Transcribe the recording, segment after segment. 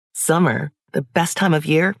Summer, the best time of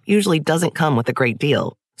year, usually doesn't come with a great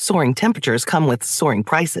deal. Soaring temperatures come with soaring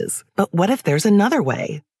prices. But what if there's another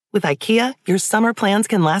way? With IKEA, your summer plans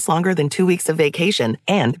can last longer than 2 weeks of vacation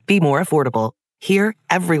and be more affordable. Here,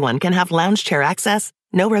 everyone can have lounge chair access,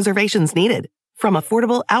 no reservations needed. From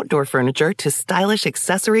affordable outdoor furniture to stylish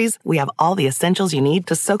accessories, we have all the essentials you need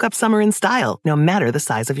to soak up summer in style, no matter the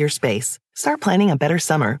size of your space. Start planning a better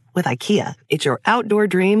summer with IKEA. It's your outdoor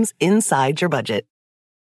dreams inside your budget.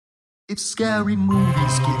 If scary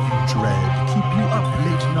movies give you dread, keep you up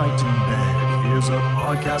late night in bed, here's a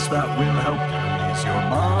podcast that will help you ease your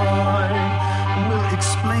mind. We'll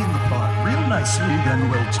explain the plot real nicely, then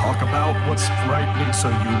we'll talk about what's frightening so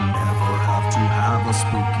you never have to have a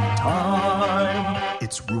spooky time.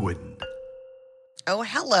 It's Ruined. Oh,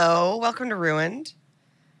 hello. Welcome to Ruined.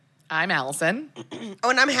 I'm Allison. Oh,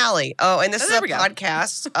 and I'm Hallie. Oh, and this is a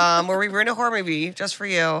podcast where we ruin a horror movie just for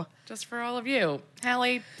you. Just for all of you.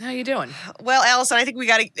 Hallie, how you doing? Well, Allison, I think we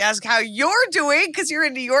got to ask how you're doing because you're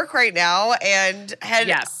in New York right now, and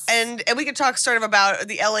we could talk sort of about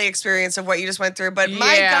the LA experience of what you just went through. But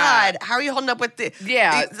my God, how are you holding up with the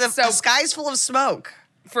sky's full of smoke?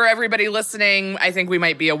 For everybody listening, I think we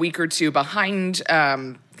might be a week or two behind,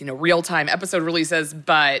 real-time episode releases,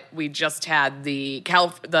 but we just had the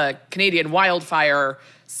Canadian wildfire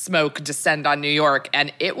smoke descend on New York,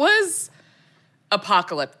 and it was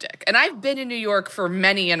apocalyptic. And I've been in New York for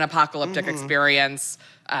many an apocalyptic experience,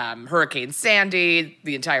 Hurricane Sandy,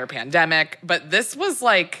 the entire pandemic, but this was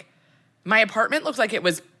like, my apartment looked like it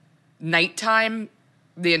was nighttime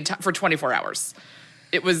for 24 hours.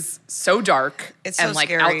 It was so dark. It's so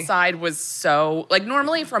scary. Outside was so,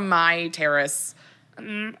 normally from my terrace,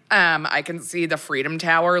 I can see the Freedom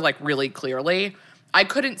Tower, really clearly. I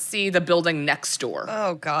couldn't see the building next door.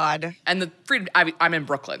 Oh, God. And I'm in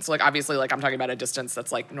Brooklyn, so, obviously, I'm talking about a distance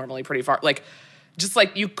that's, normally pretty far.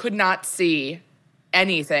 You could not see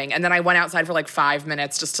anything. And then I went outside for, 5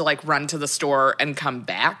 minutes just to, run to the store and come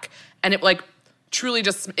back. And it, truly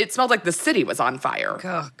it smelled like the city was on fire.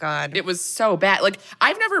 Oh, God. It was so bad.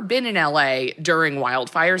 I've never been in L.A. during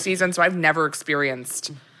wildfire season, so I've never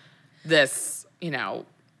experienced this,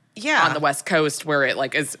 on the West Coast where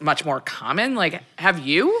it, is much more common. Have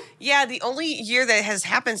you? Yeah, the only year that has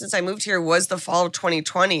happened since I moved here was the fall of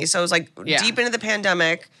 2020. So it was, deep into the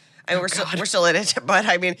pandemic. I mean, we're still in it, but,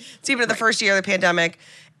 it's even the first year of the pandemic.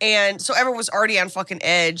 And so everyone was already on fucking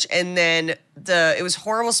edge. And then it was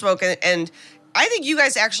horrible smoke. And I think you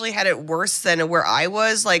guys actually had it worse than where I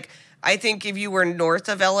was. I think if you were north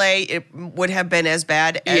of LA, it would have been as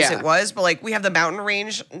bad as it was. But, we have the mountain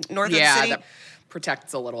range north of the city. That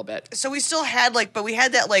protects a little bit. So we still had, but we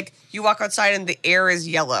had that, you walk outside and the air is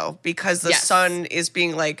yellow because the sun is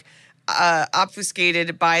being,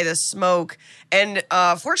 obfuscated by the smoke. And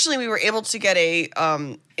fortunately, we were able to get a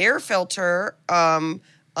air filter on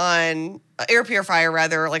air purifier,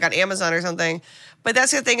 rather, on Amazon or something. But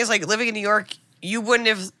that's the thing is, living in New York, you wouldn't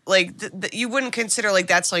have, you wouldn't consider,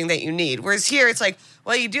 that's something that you need. Whereas here, it's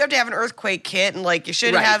well, you do have to have an earthquake kit, and, you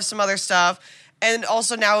should have some other stuff. And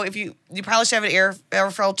also now, if you probably should have an air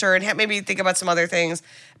filter and maybe think about some other things.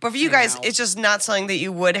 But for you guys, it's just not something that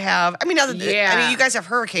you would have. I mean, you guys have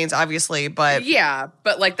hurricanes, obviously, but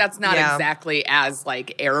but that's not exactly as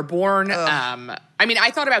airborne.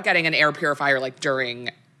 I thought about getting an air purifier during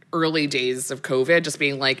early days of COVID, just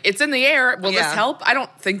being it's in the air. Will this help? I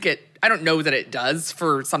don't know that it does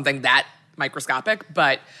for something that microscopic,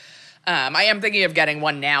 but. I am thinking of getting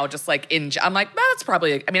one now, just I'm that's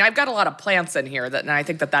probably, I've got a lot of plants in here and I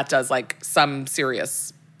think that does some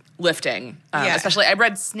serious lifting. Especially, I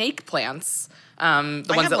read snake plants, the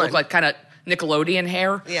ones that look like kind of Nickelodeon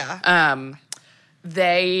hair. Yeah.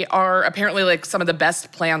 They are apparently some of the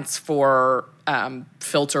best plants for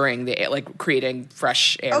filtering the air, creating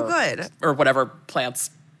fresh air. Oh, good. Or whatever plants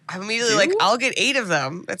I'm immediately I'll get 8 of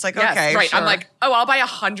them. It's okay, right. Sure. I'm I'll buy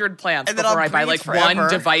 100 plants before I buy one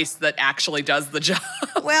device that actually does the job.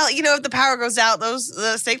 Well, if the power goes out,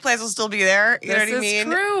 the snake plants will still be there. You know what I mean?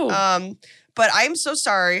 True. But I'm so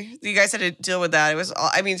sorry you guys had to deal with that. It was,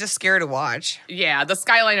 just scary to watch. Yeah, the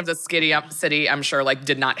skyline of the city, I'm sure,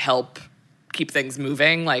 did not help keep things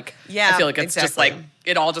moving. I feel it's just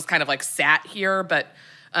it all just kind of sat here, but.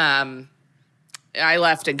 I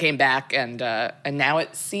left and came back, and now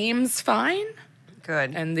it seems fine.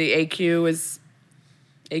 Good. And the AQI,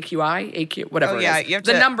 whatever it is. You have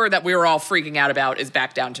the number that we were all freaking out about is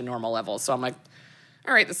back down to normal levels. So I'm all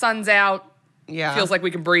right, the sun's out. Yeah. Feels like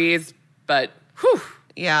we can breathe, but whew.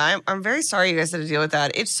 Yeah, I'm very sorry you guys had to deal with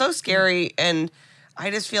that. It's so scary, and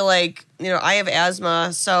I just feel I have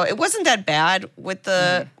asthma, so it wasn't that bad with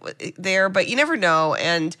the there, but you never know,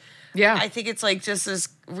 and Yeah. I think it's like just this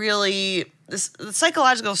really, the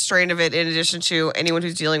psychological strain of it, in addition to anyone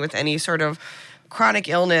who's dealing with any sort of chronic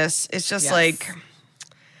illness, it's just like,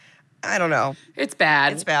 I don't know. It's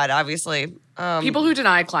bad. It's bad, obviously. People who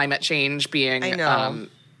deny climate change being I know.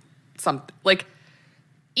 Like,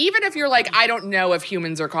 even if you're like, I don't know if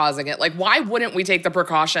humans are causing it, like, why wouldn't we take the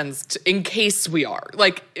precautions in case we are?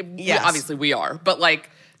 Like, obviously we are, but like,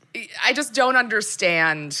 I just don't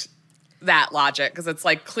understand that logic, because it's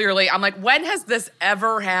like, clearly, I'm like, when has this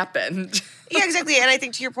ever happened? Yeah, exactly. And I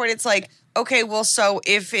think to your point, it's like, okay, well, so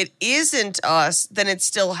if it isn't us, then it's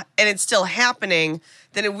still happening,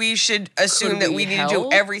 then we should assume that we need to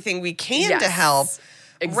do everything we can to help.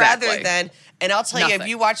 Exactly. Rather than, and I'll tell you, if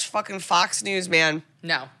you watch fucking Fox News, man.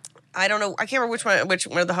 No. I don't know. I can't remember which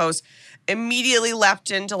one of the hosts immediately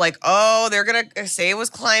leapt into like, oh, they're going to say it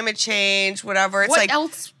was climate change, whatever. It's what like,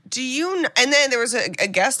 else? Do you, and then there was a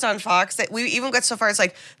guest on Fox that we even got so far, it's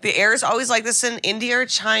like, the air is always like this in India or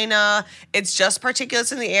China. It's just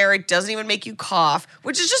particulates in the air. It doesn't even make you cough,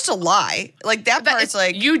 which is just a lie. Like, that part's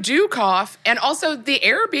like. You do cough. And also, the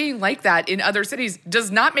air being like that in other cities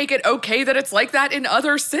does not make it okay that it's like that in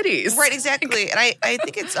other cities. Right, exactly. And I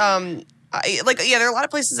think it's, there are a lot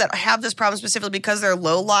of places that have this problem specifically because they're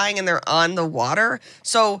low-lying and they're on the water.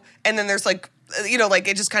 So, and then there's like,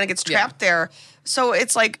 it just kind of gets trapped there. So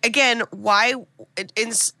it's like, again, why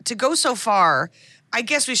to go so far, I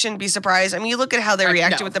guess we shouldn't be surprised. I mean, you look at how they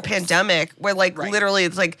reacted with the pandemic, where literally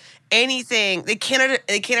it's like anything, they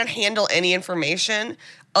cannot handle any information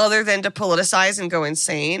other than to politicize and go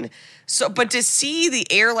insane. So, but to see the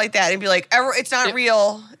air like that and be like, it's not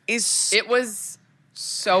real is... It was...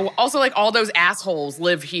 So also, like, all those assholes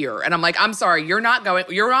live here. And I'm like, I'm sorry, you're not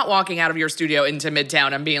walking out of your studio into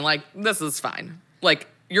Midtown and being like, this is fine. Like,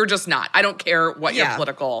 you're just not. I don't care what your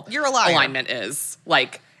political alignment is.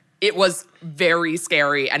 Like, it was very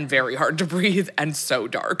scary and very hard to breathe and so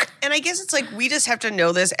dark. And I guess it's like, we just have to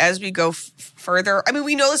know this as we go further. I mean,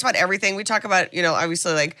 we know this about everything. We talk about,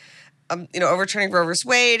 obviously, like, overturning Roe v.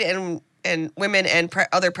 Wade and women and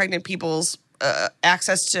other pregnant people's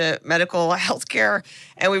access to medical health care.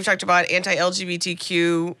 And we've talked about the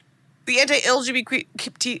anti-LGBTQ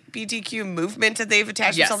movement that they've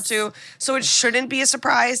attached themselves to. So it shouldn't be a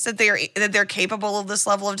surprise that they're capable of this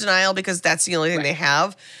level of denial, because that's the only thing they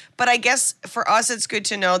have. But I guess for us, it's good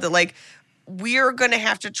to know that, like, we're going to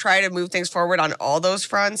have to try to move things forward on all those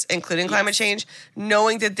fronts, including climate change,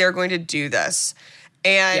 knowing that they're going to do this.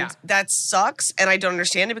 And that sucks, and I don't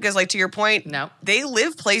understand it, because, like, to your point, they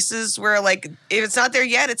live places where, like, if it's not there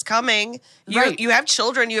yet, it's coming. You have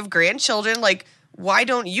children, you have grandchildren, like, why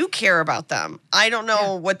don't you care about them? I don't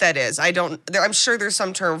know what that is. I'm sure there's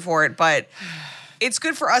some term for it, but it's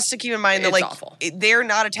good for us to keep in mind that, like, they're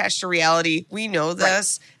not attached to reality. We know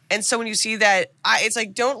this. And so when you see that, it's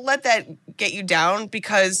like, don't let that get you down,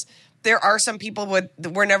 because there are some people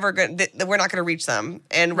we're not going to reach them,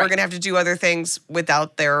 and we're going to have to do other things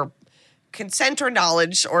without their consent or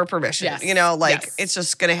knowledge or permission. It's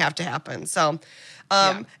just going to have to happen. So,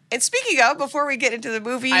 and speaking of, before we get into the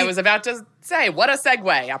movie, I was about to say, what a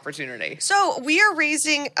segue opportunity. So we are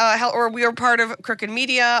raising, we are part of Crooked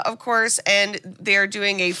Media, of course, and they're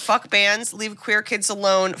doing a Fuck Bans, Leave Queer Kids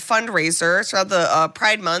Alone fundraiser throughout the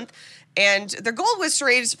Pride Month. And their goal was to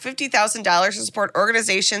raise $50,000 to support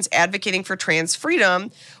organizations advocating for trans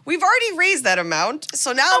freedom. We've already raised that amount,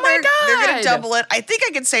 so now they're going to double it. I think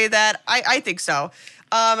I can say that. I think so.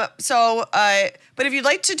 But if you'd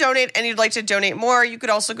like to donate and you'd like to donate more, you could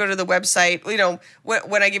also go to the website.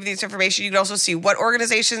 When I give you this information, you can also see what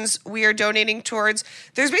organizations we are donating towards.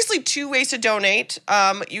 There's basically two ways to donate.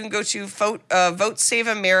 You can go to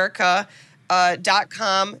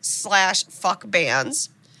votesaveamerica.com/fuckbans.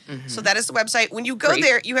 Mm-hmm. So that is the website. When you go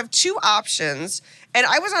there, you have two options. And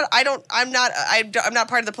I'm not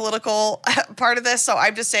part of the political part of this, so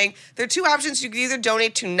I'm just saying there are two options. You can either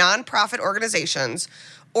donate to nonprofit organizations,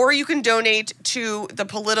 or you can donate to the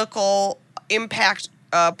political impact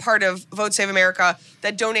part of Vote Save America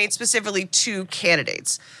that donates specifically to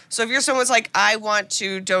candidates. So if you're someone's like, I want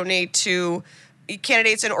to donate to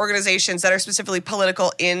candidates and organizations that are specifically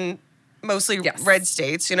political in mostly red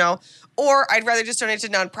states, or I'd rather just donate to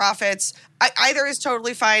nonprofits. Either is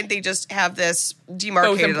totally fine. They just have this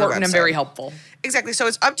demarcated. Both important and very helpful. Exactly. So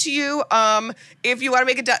it's up to you. If you want to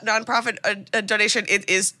make a nonprofit a donation, it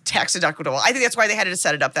is tax deductible. I think that's why they had to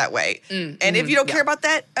set it up that way. And if you don't care about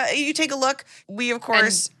that, you take a look. We, of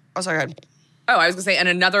course... sorry, go ahead. Oh, I was going to say, and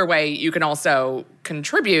another way you can also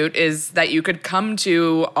contribute is that you could come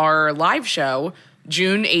to our live show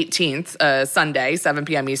June 18th, Sunday, 7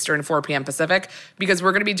 p.m. Eastern, 4 p.m. Pacific, because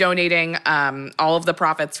we're going to be donating all of the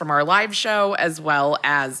profits from our live show, as well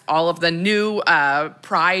as all of the new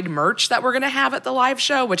Pride merch that we're going to have at the live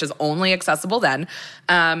show, which is only accessible then.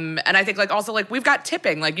 And I think also we've got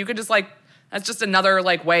tipping. You could just that's just another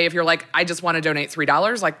way if you're I just want to donate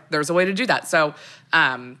 $3, there's a way to do that. So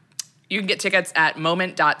you can get tickets at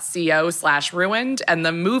moment.co/ruined. And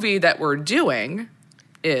the movie that we're doing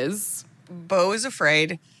is Beau is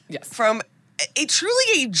Afraid. Yes. From a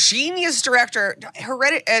truly genius director,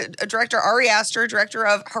 director Ari Aster, director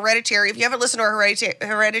of Hereditary. If you haven't listened to our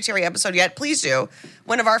Hereditary episode yet, please do.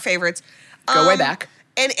 One of our favorites. Go way back.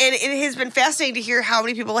 And it has been fascinating to hear how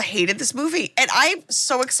many people hated this movie. And I'm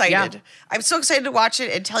so excited. Yeah. I'm so excited to watch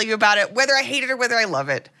it and tell you about it, whether I hate it or whether I love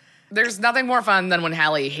it. There's nothing more fun than when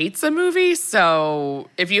Hallie hates a movie. So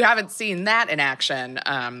if you haven't seen that in action,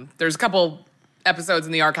 there's a couple episodes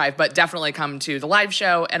in the archive, but definitely come to the live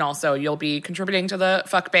show. And also you'll be contributing to the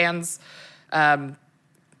Fuck Bands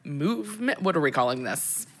movement. What are we calling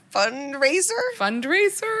this? Fundraiser?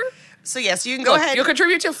 So yes, you can go ahead. You'll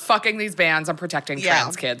contribute to fucking these bands and protecting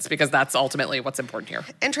trans kids, because that's ultimately what's important here.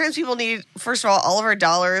 And trans people need, first of all of our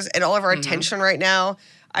dollars and all of our attention right now.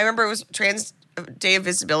 I remember it was Trans Day of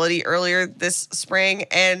Visibility earlier this spring,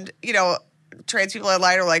 and trans people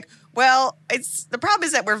online are like, well, the problem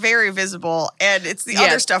is that we're very visible, and it's the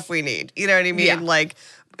other stuff we need. You know what I mean? Yeah.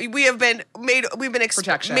 We've been made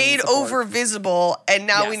over visible, and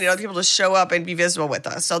now we need other people to show up and be visible with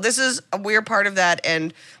us. So this is a weird part of that,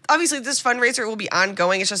 and obviously this fundraiser will be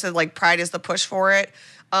ongoing. It's just that Pride is the push for it.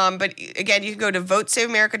 But again, you can go to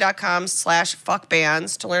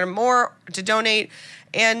votesaveamerica.com/fuckbands to learn more, to donate,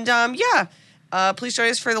 and please join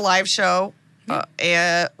us for the live show.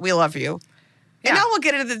 And we love you. Yeah. And now we'll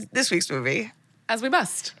get into this week's movie, as we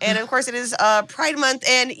must. And of course, it is Pride Month,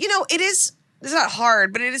 and it's not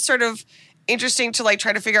hard, but it is sort of interesting to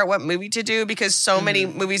try to figure out what movie to do, because so many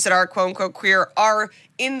movies that are quote unquote queer are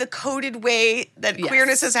in the coded way that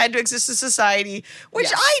queerness has had to exist in society,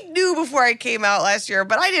 which I knew before I came out last year,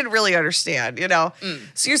 but I didn't really understand,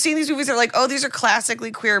 So you're seeing these movies that are these are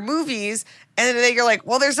classically queer movies, and then you're like,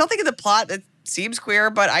 well, there's nothing in the plot that seems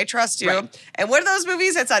queer, but I trust you. Right. And one of those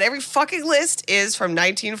movies that's on every fucking list is from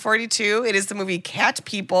 1942. It is the movie Cat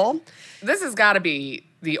People. This has got to be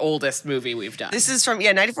the oldest movie we've done. This is from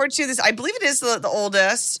 1942. I believe it is the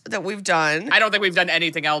oldest that we've done. I don't think we've done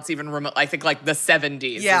anything else even remote. I think the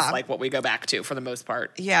 70s is what we go back to for the most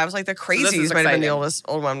part. Yeah, it was the Crazies might have been the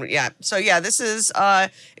old one. Yeah. So this is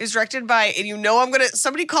directed by, and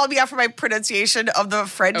somebody called me out for my pronunciation of the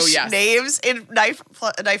French names in Knife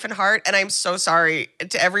and Heart, and I'm so sorry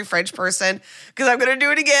to every French person, because I'm going to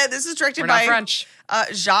do it again. This is directed by French.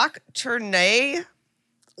 Jacques Tourneur.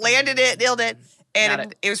 Nailed it.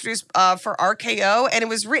 And it was produced for RKO, and it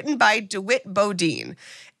was written by DeWitt Bodine.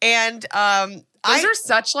 And those are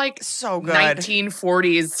such so good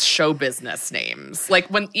 1940s show business names.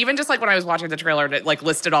 When I was watching the trailer and it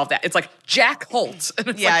listed all of that, it's Jack Holt. And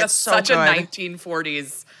it's that's so such good. A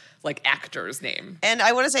 1940s actor's name. And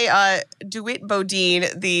I want to say DeWitt Bodine,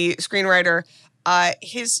 the screenwriter,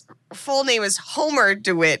 his full name is Homer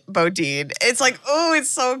DeWitt Bodine. It's it's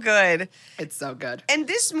so good. It's so good. And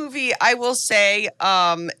this movie, I will say,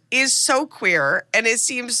 is so queer, and it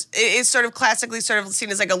is sort of classically seen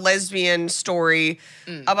as a lesbian story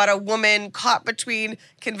about a woman caught between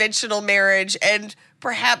conventional marriage and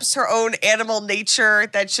perhaps her own animal nature,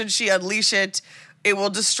 that should she unleash it, it will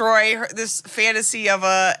destroy this fantasy of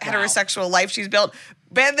a heterosexual life she's built.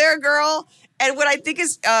 Been there, girl. And what I think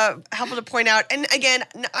is helpful to point out, and again,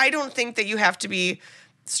 I don't think that you have to be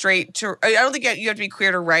straight to, I don't think you have to be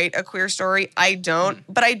queer to write a queer story. I don't.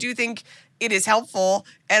 But I do think it is helpful.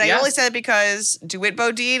 And I only said it because DeWitt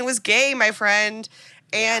Bodine was gay, my friend.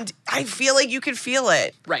 And I feel like you could feel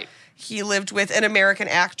it. Right. He lived with an American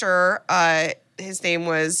actor. His name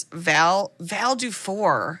was Val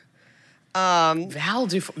Dufour. Val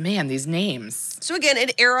Dufour. Man, these names. So again,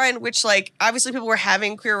 an era in which obviously people were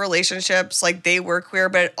having queer relationships, they were queer,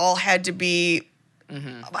 but it all had to be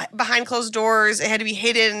behind closed doors. It had to be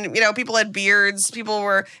hidden. People had beards. People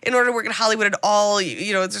were, in order to work in Hollywood at all,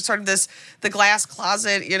 there's sort of the glass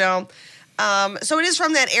closet, So it is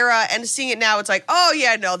from that era, and seeing it now, it's oh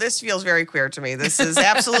yeah, no, this feels very queer to me. This is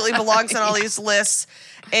absolutely belongs on all these lists.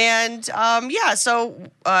 And so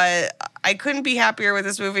I couldn't be happier with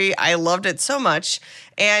this movie. I loved it so much.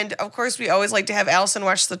 And of course, we always like to have Allison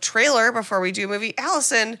watch the trailer before we do a movie.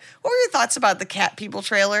 Allison, what were your thoughts about the Cat People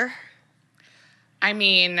trailer? I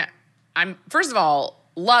mean, I'm first of all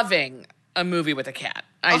loving a movie with a cat.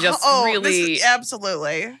 I just really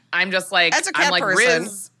absolutely. I'm just like, as a cat person.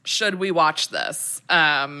 should we watch this?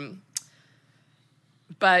 But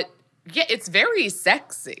yeah, it's very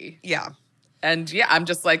sexy. Yeah. And yeah, I'm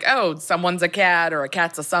just like, oh, someone's a cat or a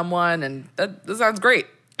cat's a someone, and that sounds great.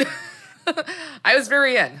 I was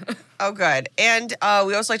very in. Oh, good. And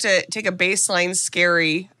we also like to take a baseline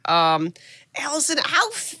scary. Allison,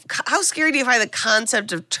 how scary do you find the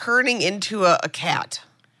concept of turning into a cat?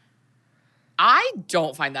 I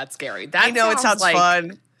don't find that scary. That I know, it sounds like,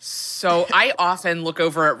 fun. So I often look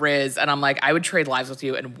over at Riz and I'm like, I would trade lives with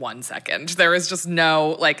you in 1 second. There is just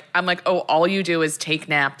no, like, I'm like, oh, all you do is take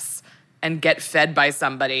naps and get fed by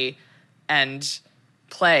somebody and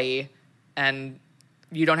play, and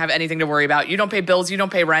you don't have anything to worry about. You don't pay bills, you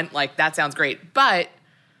don't pay rent. Like, that sounds great. But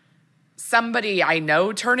somebody I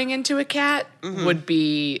know turning into a cat would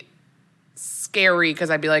be scary,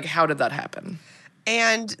 because I'd be like, how did that happen?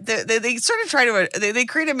 And they sort of try to they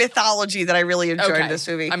create a mythology that I really enjoyed in this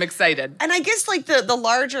movie. I'm excited. And I guess like the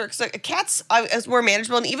larger, cause like, cats is more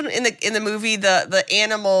manageable, and even in the movie the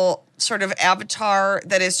animal sort of avatar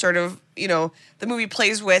that is sort of, you know, the movie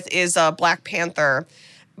plays with is Black Panther.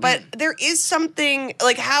 But there is something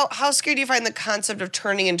like how scary do you find the concept of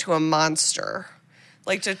turning into a monster?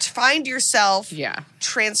 Like to find yourself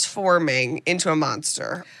transforming into a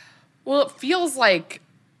monster. Well, it feels like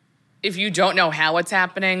if you don't know how it's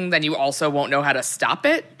happening, then you also won't know how to stop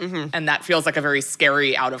it. And that feels like a very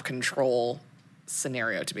scary, out of control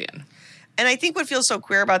scenario to be in. And I think what feels so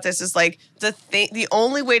queer about this is like the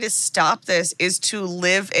only way to stop this is to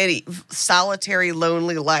live a solitary,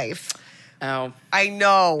 lonely life. Oh. I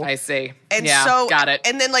know. I see. And yeah, so, got it.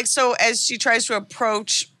 And then like, so as she tries to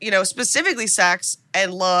approach, you know, specifically sex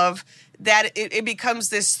and love, that it becomes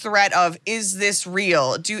this threat of, is this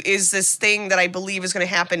real? Is this thing that I believe is going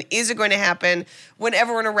to happen? Is it going to happen when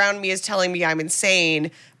everyone around me is telling me I'm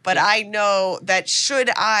insane? But I know that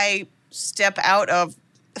should I step out of,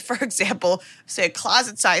 for example, say a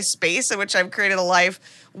closet-sized space in which I've created a life,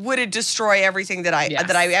 would it destroy everything that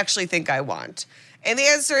I actually think I want? And the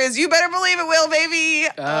answer is, you better believe it will, baby.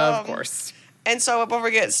 Of course. And so before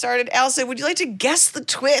we get started, Allison, would you like to guess the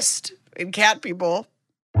twist in Cat People?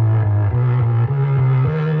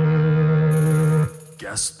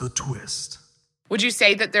 Guess the twist. Would you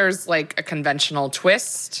say that there's like a conventional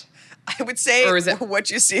twist? I would say what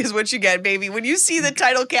you see is what you get, baby. When you see the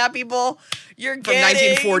title Cat People, you're From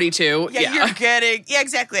getting... 1942. Yeah, you're getting... Yeah,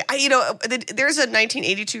 exactly. There's a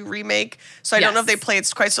 1982 remake, so I don't know if they play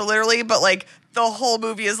it quite so literally, but like the whole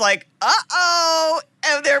movie is like, uh-oh,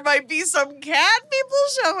 and there might be some cat people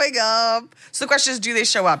showing up. So the question is, do they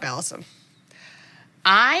show up, Allison?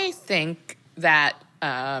 I think that,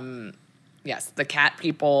 yes, the cat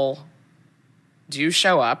people do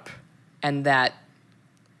show up, and that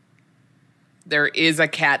there is a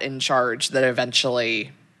cat in charge that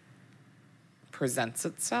eventually presents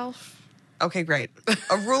itself. Okay, great.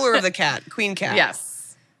 A ruler of the cat, Queen Cat.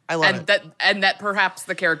 Yes. I love it. And that perhaps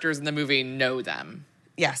the characters in the movie know them.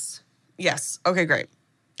 Yes. Okay, great.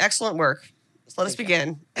 Excellent work. So let us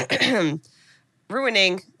begin.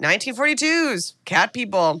 Ruining 1942's Cat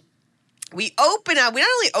People. We not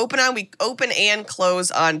only open and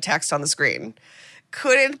close on text on the screen.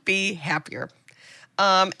 Couldn't be happier.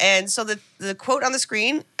 And so the quote on the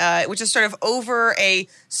screen, which is sort of over a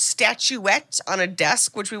statuette on a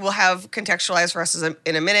desk, which we will have contextualized for us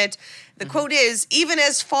in a minute. The quote is, even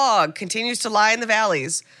as fog continues to lie in the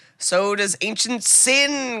valleys, so does ancient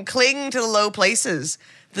sin cling to the low places,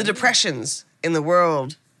 the depressions in the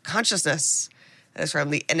world consciousness. That is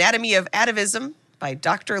from The Anatomy of Atavism by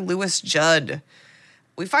Dr. Lewis Judd.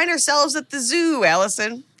 We find ourselves at the zoo,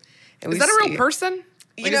 Allison. Is that a real person?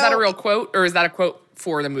 Is that a real quote, or is that a quote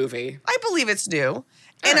for the movie? I believe it's new.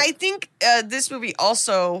 And I think this movie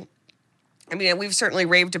also, I mean, we've certainly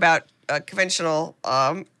raved about conventional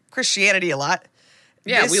Christianity a lot.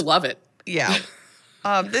 Yeah, we love it. Yeah.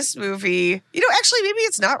 This movie, actually, maybe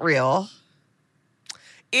it's not real.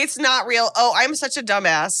 It's not real. Oh, I'm such a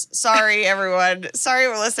dumbass. Sorry, everyone. Sorry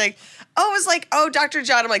we're listening. Oh, it was like, Dr.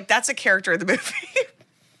 John. I'm like, that's a character in the movie.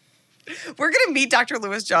 We're going to meet Dr.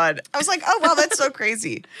 Lewis John. I was like, oh, wow, that's so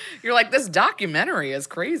crazy. You're like, this documentary is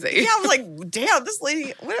crazy. Yeah, I was like, damn, this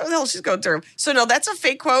lady, what the hell she's going through? So, no, that's a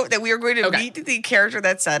fake quote that we are going to meet the character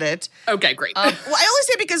that said it. Okay, great. Well, I only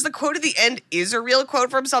say because the quote at the end is a real quote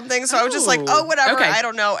from something. So I was just like, oh, whatever. Okay. I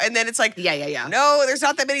don't know. And then it's like, yeah. No, there's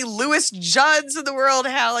not that many Lewis Judds in the world,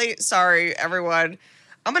 Hallie. Sorry, everyone.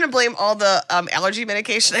 I'm going to blame all the allergy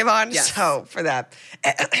medication I'm on. Yes. So for that.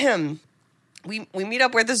 We meet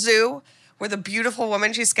up with the zoo, with a beautiful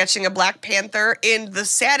woman. She's sketching a Black Panther in the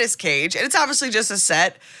saddest cage. And it's obviously just a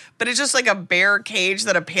set, but it's just like a bare cage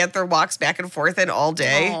that a panther walks back and forth in all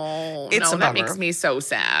day. Oh, it's no, a that bummer. makes me so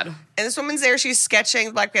sad. And this woman's there. She's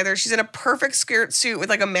sketching Black Panther. She's in a perfect skirt suit with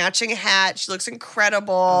like a matching hat. She looks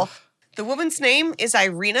incredible. The woman's name is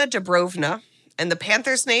Irina Dubrovna. And the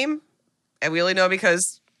Panther's name, and we only know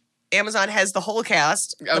because Amazon has the whole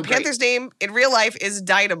cast. The Panther's name in real life is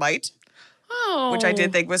Dynamite. Oh. Which I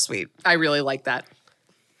did think was sweet. I really like that.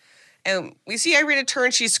 And we see Irina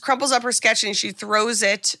turn. She crumples up her sketch and she throws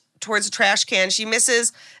it towards a trash can. She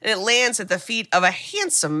misses, and it lands at the feet of a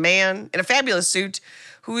handsome man in a fabulous suit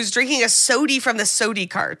who's drinking a soda from the soda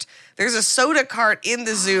cart. There's a soda cart in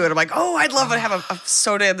the zoo, and I'm like, oh, I'd love to have a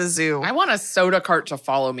soda in the zoo. I want a soda cart to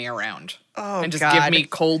follow me around. Oh, and just God. give me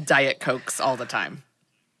cold Diet Cokes all the time.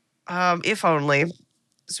 If only.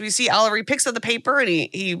 So we see Oliver. He picks up the paper and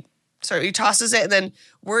he tosses it and then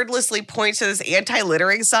wordlessly points to this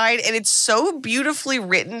anti-littering sign. And it's so beautifully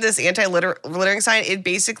written, this anti-littering sign, it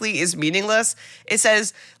basically is meaningless. It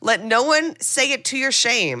says, let no one say it to your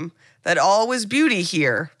shame that all was beauty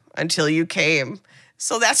here until you came.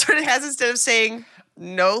 So that's what it has instead of saying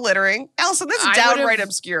no littering. Allison, that's downright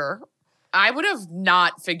obscure. I would have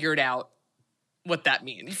not figured out what that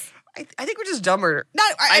means. I think we're just dumber.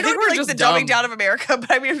 I don't think we're like just the dumb. dumbing down of America, but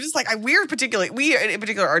I mean, I'm just like, we in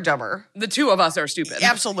particular are dumber. The two of us are stupid.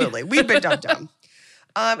 Absolutely. We've been dumb.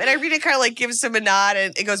 And Irina kind of like gives him a nod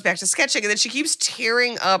and it goes back to sketching. And then she keeps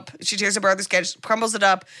tearing up. She tears apart the sketch, crumbles it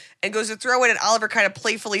up, and goes to throw it. And Oliver kind of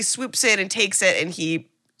playfully swoops in and takes it, and he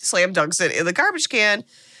slam dunks it in the garbage can.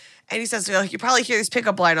 And he says, well, you probably hear this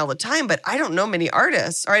pickup line all the time, but I don't know many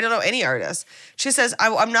artists, or I don't know any artists. She says,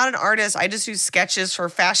 I'm not an artist. I just do sketches for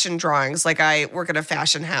fashion drawings, like I work at a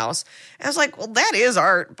fashion house. And I was like, well, that is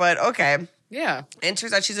art, but okay. Yeah. And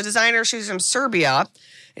turns out she's a designer. She's from Serbia.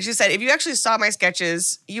 And she said, if you actually saw my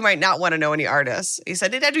sketches, you might not want to know any artists. He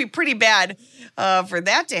said, it'd have to be pretty bad for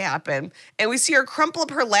that to happen. And we see her crumple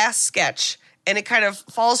up her last sketch, and it kind of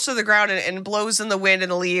falls to the ground and blows in the wind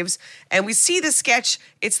and the leaves. And we see the sketch.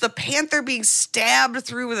 It's the panther being stabbed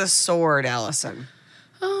through with a sword, Allison.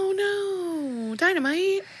 Oh, no.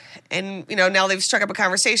 Dynamite. And, now they've struck up a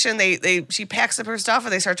conversation. She packs up her stuff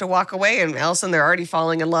and they start to walk away. And Allison, they're already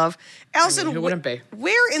falling in love. Allison, who wouldn't be?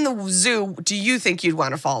 Where in the zoo do you think you'd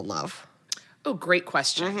want to fall in love? Oh, great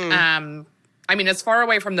question. I mean, as far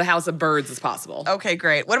away from the House of Birds as possible. Okay,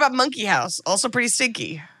 great. What about Monkey House? Also pretty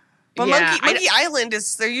stinky. But Yeah, Monkey Island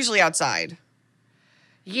they're usually outside.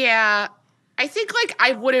 Yeah. I think,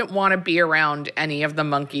 I wouldn't want to be around any of the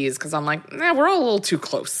monkeys because I'm like, we're all a little too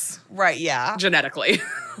close. Right, yeah. Genetically.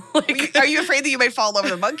 Are you afraid that you might fall in love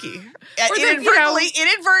with a monkey?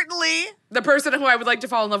 Inadvertently. The person who I would like to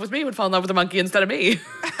fall in love with me would fall in love with a monkey instead of me.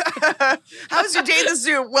 How's your day in the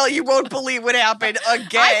zoo? Well, you won't believe what happened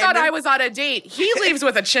again. I thought I was on a date. He leaves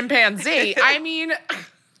with a chimpanzee. I mean,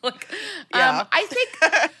 yeah.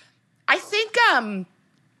 I think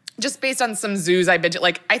just based on some zoos I've been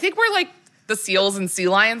to, I think where the seals and sea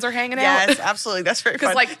lions are hanging out. Yes, absolutely. That's very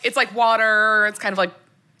fun. Because it's like water. It's kind of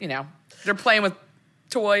they're playing with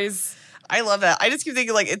toys. I love that. I just keep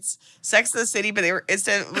thinking it's Sex and the City, but they were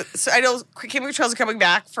so I know Kim Cattrall's coming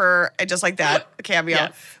back for just like that a cameo,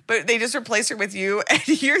 Yes. but they just replace her with you,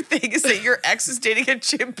 and your thing is that your ex is dating a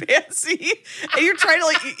chimpanzee, and you're trying to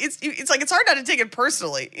it's hard not to take it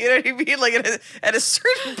personally. You know what I mean? At a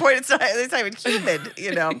certain point, it's not even human.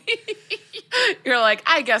 You're like,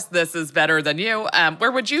 I guess this is better than you.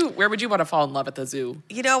 Where would you want to fall in love at the zoo?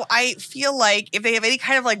 I feel like if they have any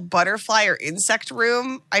kind of butterfly or insect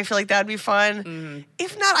room, I feel like that'd be fun. Mm.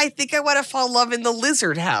 If not, I think I want to fall in love in the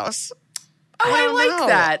lizard house. Oh, I like know.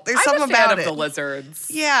 that. There's I'm something a fan about of it. the lizards.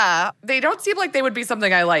 Yeah. They don't seem like they would be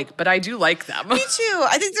something I like, but I do like them. Me too.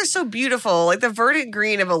 I think they're so beautiful. The verdant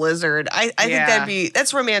green of a lizard. I think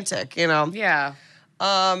that's romantic, Yeah.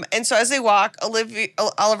 And so as they walk,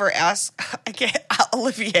 Oliver asks,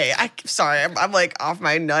 Olivier, I'm off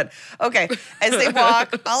my nut. Okay. As they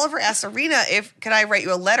walk, Oliver asks Irina can I write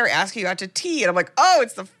you a letter asking you out to tea? And I'm like, oh,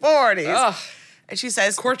 it's the 40s. Ugh. And she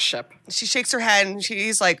says, Courtship. she shakes her head and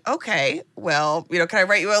she's like, okay, well, can I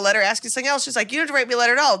write you a letter asking something else? She's like, you don't have to write me a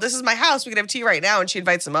letter at all. This is my house. We can have tea right now. And she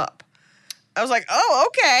invites him up. I was like, oh,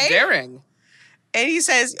 okay. Daring. And he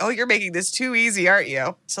says, oh, you're making this too easy, aren't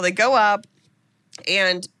you? So they go up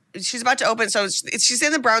and she's about to open. So she's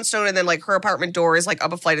in the brownstone and then her apartment door is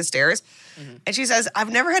up a flight of stairs. Mm-hmm. And she says,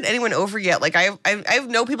 I've never had anyone over yet. I have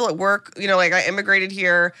no people at work, I immigrated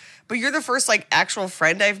here, but you're the first actual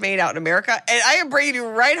friend I've made out in America. And I am bringing you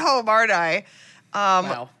right home, aren't I?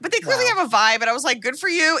 Wow. But they clearly have a vibe, and I was like, good for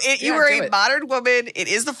you. You are a modern woman. It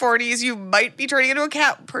is the 40s. You might be turning into a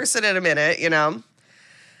cat person in a minute, you know?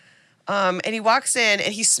 And he walks in,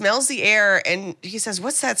 and he smells the air, and he says,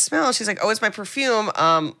 what's that smell? She's like, oh, it's my perfume,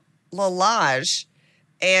 Lalage.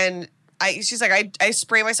 And she's like, I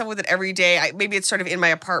spray myself with it every day. Maybe it's sort of in my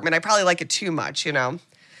apartment. I probably like it too much, you know?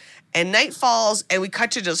 And night falls, and we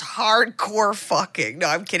cut to just hardcore fucking. No,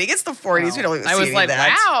 I'm kidding. It's the 40s. Wow. We don't even see any of that. I was like,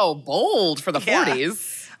 wow, bold for the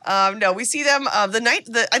 40s. No, we see them. I think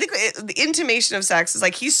the intimation of sex is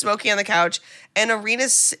like he's smoking on the couch, and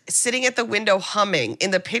Irina's sitting at the window humming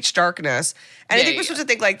in the pitch darkness. And I think we're supposed to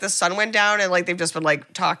think like the sun went down, and like they've just been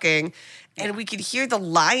like talking, and we could hear the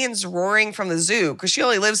lions roaring from the zoo because she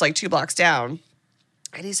only lives like 2 blocks down.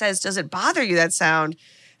 And he says, "Does it bother you, that sound?"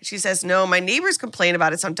 She says, no, my neighbors complain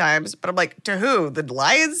about it sometimes. But I'm like, to who? The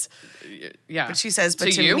lions? Yeah. But she says,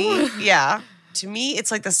 but to me, to me, it's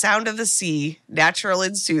like the sound of the sea, natural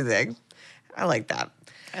and soothing. I like that.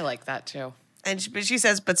 I like that too. And she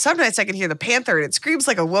says, but some nights I can hear the panther and it screams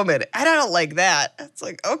like a woman. And I don't like that. It's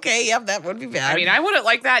like, okay, yeah, that would be bad. I mean, I wouldn't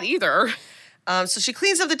like that either. So she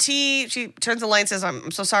cleans up the tea. She turns the light and says, I'm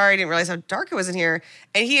so sorry. I didn't realize how dark it was in here.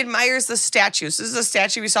 And he admires the statue. So this is a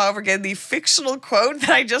statue we saw over again, the fictional quote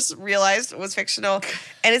that I just realized was fictional.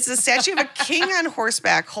 And it's a statue of a king on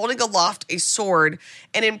horseback holding aloft a sword.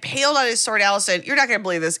 And impaled on his sword, Allison, you're not going to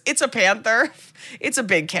believe this. It's a panther. It's a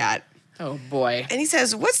big cat. Oh, boy. And he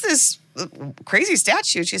says, what's this crazy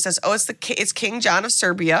statue? She says, oh, it's King John of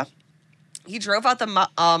Serbia. He drove out the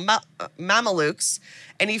Mamelukes,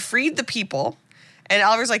 and he freed the people. And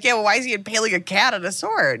Oliver's like, yeah, well, why is he impaling a cat on a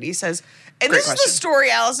sword? He says, and this is the story,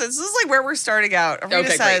 Allison. This is like where we're starting out. Irina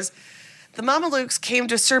says, the Mamelukes came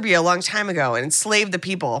to Serbia a long time ago and enslaved the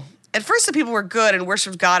people. At first, the people were good and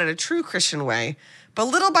worshipped God in a true Christian way. But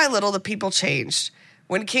little by little, the people changed.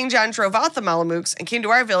 When King John drove out the Mamelukes and came to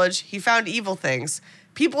our village, he found evil things.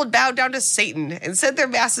 People had bowed down to Satan and said their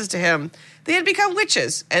masses to him. They had become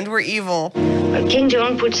witches and were evil. But King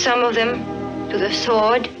John put some of them to the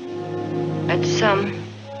sword, but some,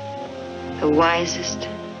 the wisest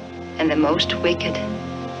and the most wicked,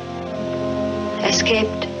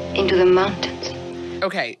 escaped into the mountains.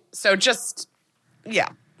 Okay, so just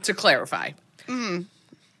to clarify.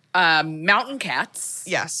 Mountain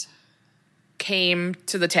cats came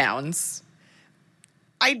to the towns.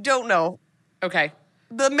 I don't know. Okay.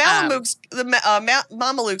 The Mamelukes,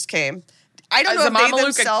 Mamelukes came. I don't know if they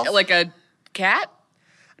themselves... like a cat?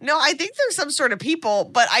 No, I think they're some sort of people,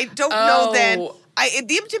 but I don't know then.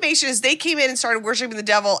 The intimation is they came in and started worshiping the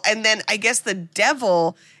devil, and then I guess the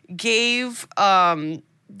devil gave them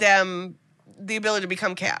the ability to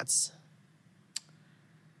become cats.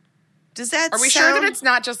 Does that Are we sure that it's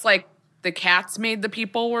not just like the cats made the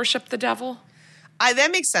people worship the devil?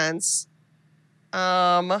 That makes sense.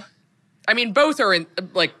 I mean, both are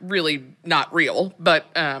really not real, but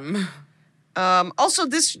also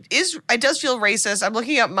it does feel racist. I'm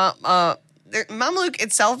looking up Mamluk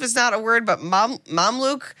itself is not a word, but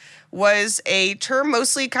Mamluk was a term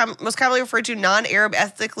most commonly referred to non-Arab,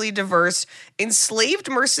 ethnically diverse, enslaved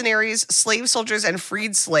mercenaries, slave soldiers, and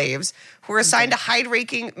freed slaves who were assigned to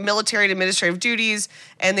high-ranking military and administrative duties,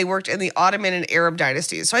 and they worked in the Ottoman and Arab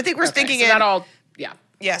dynasties. So I think we're thinking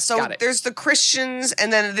Yeah, so there's the Christians,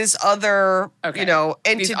 and then this other,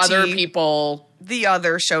 entity. These other people. The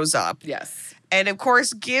other shows up. Yes. And, of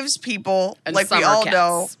course, gives people, like we all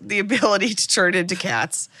know, the ability to turn into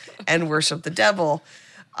cats and worship the devil.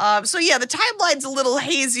 The timeline's a little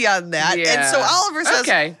hazy on that. Yeah. And so Oliver says,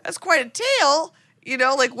 that's quite a tale. You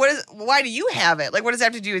know, like, why do you have it? Like, what does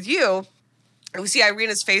that have to do with you? And we see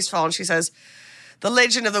Irina's face fall, and she says, the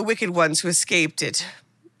legend of the wicked ones who escaped it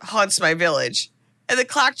haunts my village. And the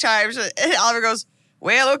clock chimes, and Oliver goes,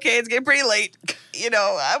 well, okay, it's getting pretty late. You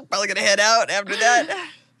know, I'm probably going to head out after that.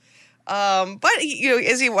 But,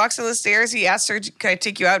 as he walks down the stairs, he asks her, can I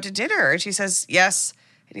take you out to dinner? And she says, yes.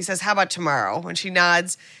 And he says, how about tomorrow? And she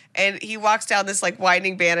nods. And he walks down this,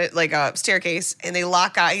 winding staircase, and they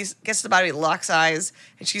lock eyes. He gets to the bottom, he locks eyes,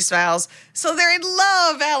 and she smiles. So they're in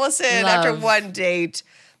love, Allison, after one date.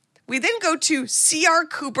 We then go to C.R.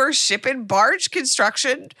 Cooper Ship and Barge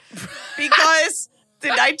Construction because the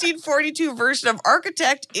 1942 version of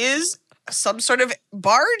architect is some sort of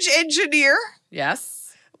barge engineer.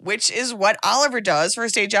 Yes. Which is what Oliver does for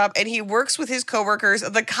his day job. And he works with his coworkers,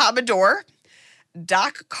 the Commodore,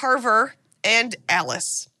 Doc Carver, and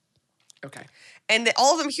Alice. Okay. And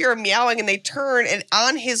all of them hear him meowing, and they turn, and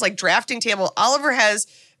on his drafting table, Oliver has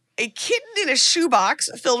a kitten in a shoebox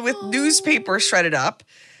filled with newspaper shredded up.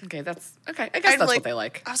 Okay, that's okay. I guess that's what they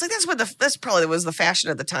like. I was like, that's probably was the fashion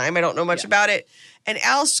at the time. I don't know much about it. And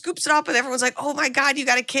Al scoops it up, and everyone's like, "Oh my God, you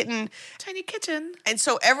got a kitten, Tiny kitten!" And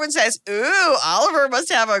so everyone says, "Ooh, Oliver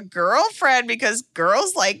must have a girlfriend because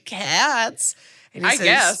girls like cats." And I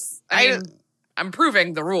guess. I mean, I'm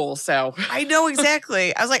proving the rule, so I know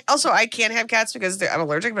exactly. I was like, also, I can't have cats because I'm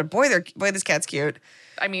allergic. But boy, this cat's cute.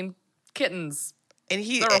 I mean, kittens. And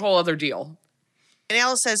they're a whole other deal. And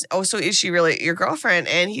Alice says, "Oh, so is she really your girlfriend?"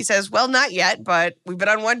 And he says, "Well, not yet, but we've been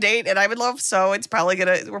on one date, and I'm in love, so we're probably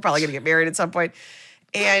gonna get married at some point."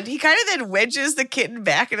 And he kind of then wedges the kitten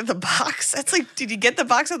back into the box. That's like, did you get the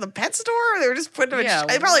box at the pet store? Or they were just putting him in.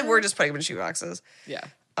 They probably were just putting him in shoe boxes. Yeah.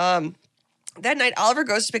 That night, Oliver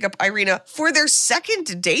goes to pick up Irina for their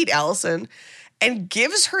second date, Allison, and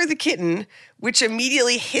gives her the kitten, which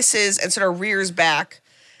immediately hisses and sort of rears back.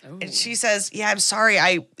 Ooh. And she says, "Yeah, I'm sorry.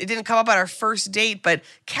 It didn't come up on our first date, but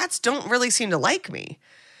cats don't really seem to like me."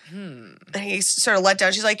 And he's sort of let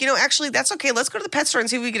down. She's like, "Actually, that's okay. Let's go to the pet store and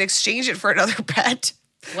see if we can exchange it for another pet."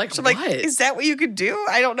 Like, so I'm what? like, is that what you could do?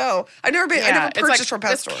 I don't know. I never purchased from a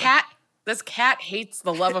pet store. This cat hates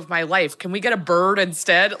the love of my life. Can we get a bird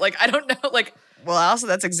instead? Like, I don't know. Like, well, also,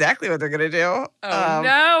 that's exactly what they're going to do. Oh,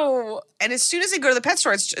 no. And as soon as they go to the pet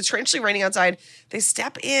store, it's torrentially raining outside. They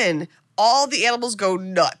step in. All the animals go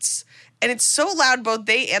nuts. And it's so loud, both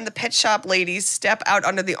they and the pet shop ladies step out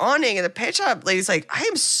under the awning. And the pet shop lady's like, "I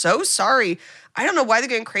am so sorry. I don't know why they're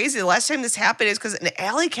going crazy. The last time this happened is because an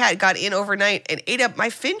alley cat got in overnight and ate up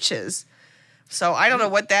my finches. So I don't know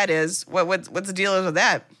what that is. What's the deal is with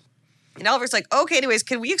that?" And Oliver's like, "Okay, anyways,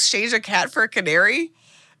 can we exchange a cat for a canary?"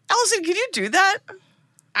 Allison, can you do that?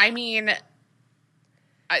 I mean,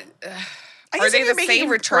 I guess if you're making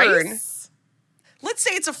a return. Price? Let's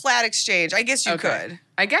say it's a flat exchange. I guess you could.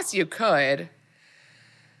 I guess you could.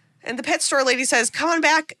 And the pet store lady says, "Come on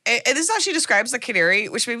back." And this is how she describes the canary,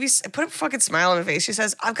 which made me put a fucking smile on her face. She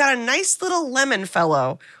says, "I've got a nice little lemon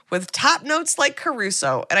fellow with top notes like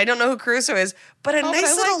Caruso." And I don't know who Caruso is, but a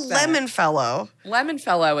nice little lemon fellow. Lemon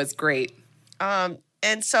fellow is great.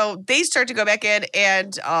 And so they start to go back in,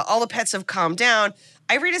 and all the pets have calmed down.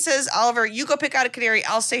 Irina says, "Oliver, you go pick out a canary.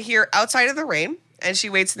 I'll stay here outside of the rain." And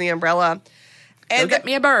she waits in the umbrella. And go get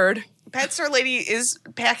me a bird. Pet store lady is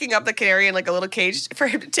packing up the canary in like a little cage for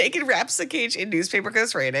him to take, and wraps the cage in newspaper because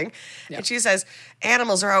it's raining. Yep. And she says,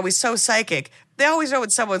 "Animals are always so psychic. They always know when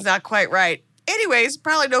someone's not quite right. Anyways,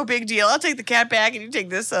 probably no big deal. I'll take the cat back and you take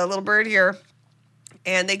this little bird here."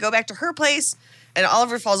 And they go back to her place, and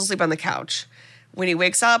Oliver falls asleep on the couch. When he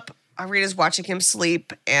wakes up, Irina's watching him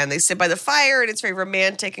sleep, and they sit by the fire, and it's very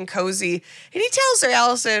romantic and cozy. And he tells her,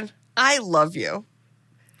 "Allison, I love you."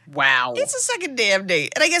 Wow. It's a second damn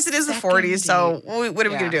date. And I guess it is the 40s, so what are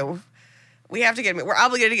we going to do? We have to we're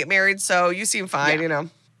obligated to get married, so you seem fine,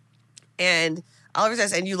 And Oliver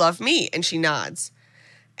says, "And you love me?" And she nods.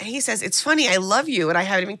 And he says, "It's funny, I love you, and I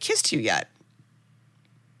haven't even kissed you yet."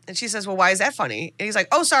 And she says, "Well, why is that funny?" And he's like,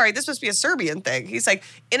 "Oh, sorry, this must be a Serbian thing." He's like,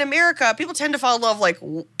 "In America, people tend to fall in love, like,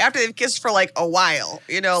 after they've kissed for, like, a while,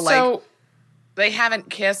 So they haven't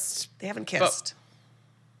kissed. They haven't kissed.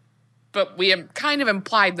 But we kind of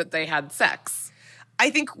implied that they had sex. I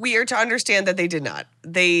think we are to understand that they did not.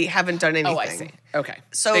 They haven't done anything. Oh, I see. Okay.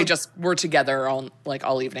 So they just were together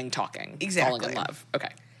all evening talking. Exactly. Falling in love. Okay.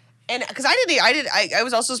 And because I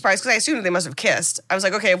was also surprised because I assumed they must have kissed. I was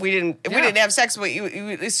like, okay, if we didn't have sex, but you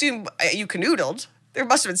assume you canoodled. There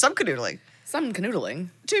must have been some canoodling. Some canoodling.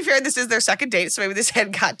 To be fair, this is their second date, so maybe this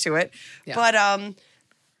had got to it. Yeah. But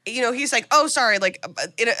he's like, "Oh, sorry," like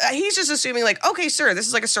he's just assuming like, "Okay, sir, this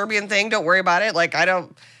is like a Serbian thing. Don't worry about it. Like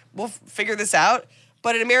we'll figure this out."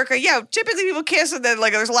 But in America, typically people kiss, and then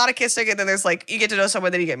like there's a lot of kissing, and then there's like you get to know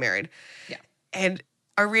someone, then you get married. Yeah. And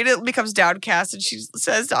Irina becomes downcast, and she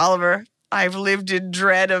says to Oliver, "I've lived in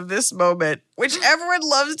dread of this moment," which everyone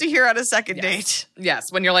loves to hear on a second date.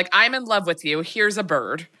 Yes, when you're like, "I'm in love with you. Here's a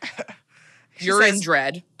bird." You're in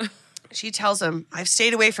dread. She tells him, "I've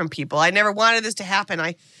stayed away from people. I never wanted this to happen.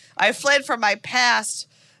 I fled from my past.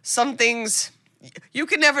 Some things you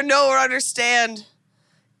can never know or understand.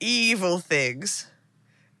 Evil things."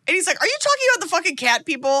 And he's like, "Are you talking about the fucking cat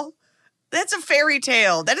people? That's a fairy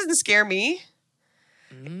tale. That doesn't scare me."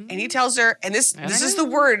 And he tells her, and this is the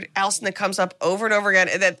word, Allison, that comes up over and over again.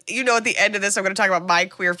 And that, at the end of this, I'm going to talk about my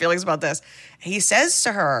queer feelings about this. And he says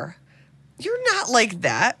to her, "You're not like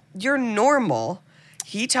that. You're normal."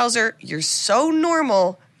 He tells her, "You're so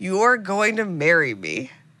normal, you're going to marry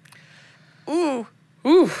me." Ooh.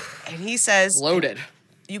 And he says, loaded.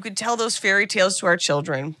 "You could tell those fairy tales to our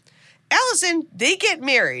children." Allison, they get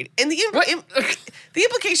married. And the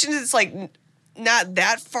implication is it's like not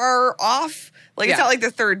that far off. Like, it's not like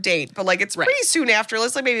the third date, but, like, it's pretty soon after.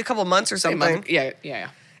 Let's like maybe a couple months or something. Yeah.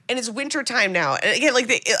 And it's winter time now. And again,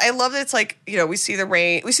 like, I love that it's like, you know, we see the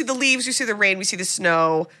rain, we see the leaves, we see the rain, we see the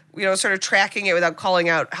snow, you know, sort of tracking it without calling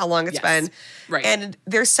out how long it's been. Right. And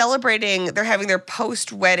they're celebrating, they're having their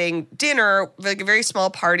post-wedding dinner, like a very small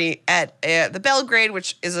party at the Belgrade,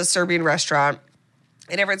 which is a Serbian restaurant.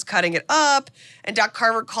 And everyone's cutting it up. And Doc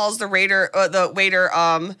Carver calls the waiter,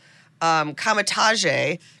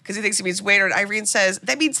 Kamataje, because he thinks he means waiter. And Irene says,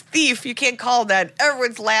 that means thief. You can't call that.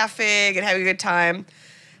 Everyone's laughing and having a good time.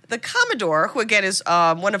 The Commodore, who again is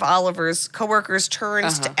one of Oliver's coworkers,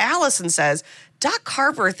 turns to Alice and says, Doc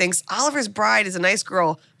Carver thinks Oliver's bride is a nice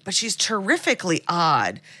girl, but she's terrifically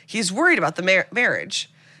odd. He's worried about the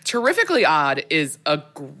marriage. Terrifically odd is a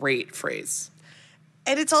great phrase.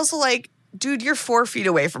 And it's also like, dude, you're 4 feet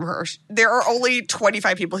away from her. There are only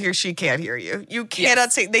 25 people here. She can't hear you. You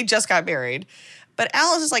cannot say they just got married. But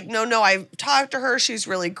Alice is like, no, I've talked to her. She's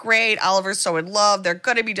really great. Oliver's so in love. They're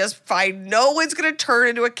going to be just fine. No one's going to turn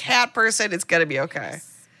into a cat person. It's going to be okay.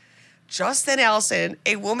 Yes. Just then, Allison,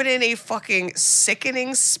 a woman in a fucking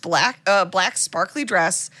sickening black sparkly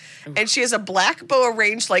dress, and she has a black bow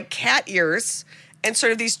arranged like cat ears and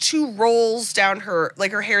sort of these 2 rolls down her,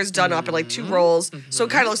 like her hair is done up in like 2 rolls. So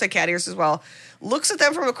it kind of looks like cat ears as well. Looks at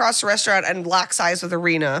them from across the restaurant and locks eyes with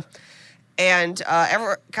Irina. And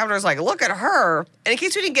Commodore's like, look at her. And in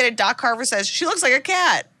case we didn't get it, Doc Carver says, she looks like a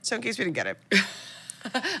cat. So in case we didn't get it.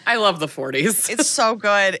 I love the 40s. It's so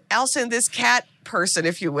good. Allison, this cat person,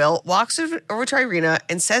 if you will, walks over to Irina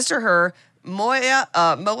and says to her, Moa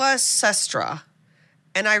sestra.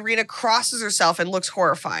 And Irina crosses herself and looks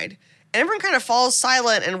horrified. And everyone kind of falls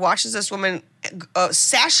silent and watches this woman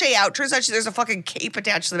sashay out. Turns out there's a fucking cape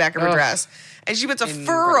attached to the back of her dress. And she puts a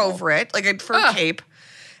fur over it, like a fur cape.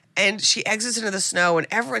 And she exits into the snow, and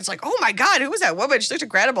everyone's like, oh, my God, who was that woman? She looked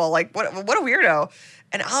incredible. Like, what a weirdo.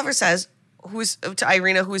 And Oliver says, to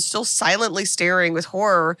Irina, who is still silently staring with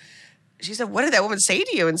horror, she said, what did that woman say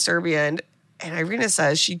to you in Serbian? And Irina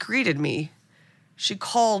says, she greeted me. She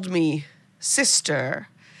called me sister.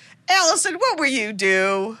 Allison, what will you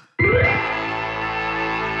do?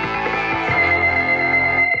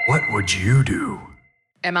 What would you do?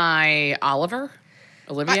 Am I Oliver?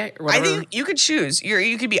 Olivia? Or whatever? I think you could choose.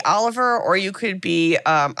 You could be Oliver or you could be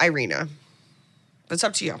Irina. It's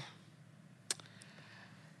up to you.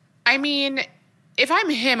 I mean, if I'm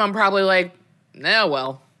him, I'm probably like,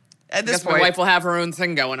 well. At this point, my wife will have her own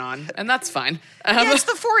thing going on, and that's fine. Yeah, it's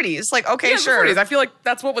the 40s. Like, okay, sure. The 40s. I feel like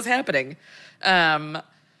that's what was happening.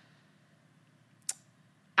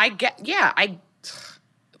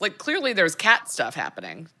 Clearly there's cat stuff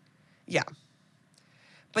happening. Yeah.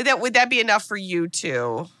 But would that be enough for you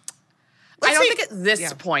to? I don't think at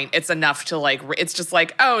this point it's enough to like. It's just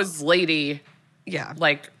like, oh, this lady. Yeah.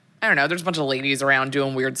 Like, I don't know. There's a bunch of ladies around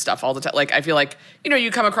doing weird stuff all the time. Like, I feel like, you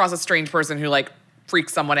come across a strange person who like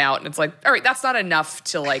freaks someone out, and it's like, all right, that's not enough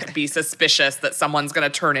to like be suspicious that someone's going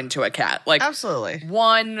to turn into a cat. Like, absolutely,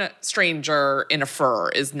 one stranger in a fur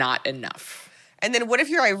is not enough. And then what if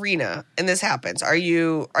you're Irina and this happens? Are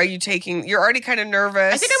you taking? You're already kind of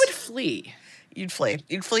nervous. I think I would flee. You'd flee.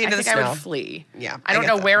 You'd flee into the snow. I would flee. Yeah. I don't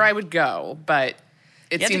know where I would go, but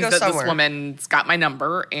it seems that somewhere. This woman's got my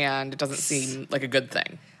number, and it doesn't seem like a good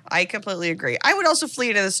thing. I completely agree. I would also flee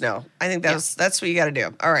into the snow. I think that's what you got to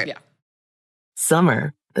do. All right. Yeah.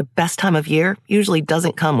 Summer, the best time of year, usually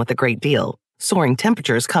doesn't come with a great deal. Soaring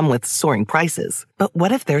temperatures come with soaring prices. But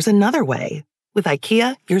what if there's another way? With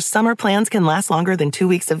IKEA, your summer plans can last longer than 2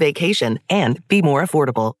 weeks of vacation and be more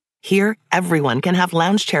affordable. Here, everyone can have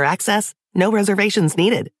lounge chair access, no reservations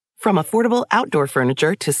needed. From affordable outdoor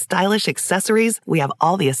furniture to stylish accessories, we have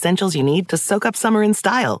all the essentials you need to soak up summer in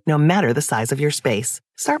style, no matter the size of your space.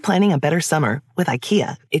 Start planning a better summer with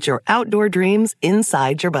IKEA. It's your outdoor dreams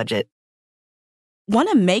inside your budget. Want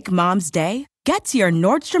to make Mom's Day? Get to your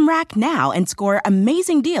Nordstrom Rack now and score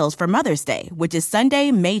amazing deals for Mother's Day, which is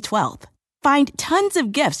Sunday, May 12th. Find tons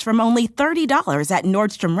of gifts from only $30 at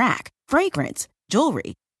Nordstrom Rack. Fragrance,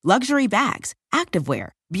 jewelry, luxury bags, activewear,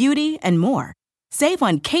 beauty, and more. Save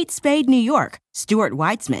on Kate Spade New York, Stuart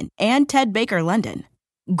Weitzman, and Ted Baker London.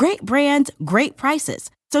 Great brands, great prices.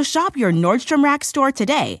 So shop your Nordstrom Rack store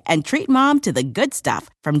today and treat Mom to the good stuff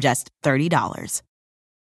from just $30.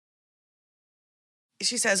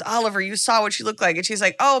 She says, Oliver, you saw what she looked like. And she's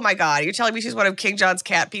like, oh, my God, you're telling me she's one of King John's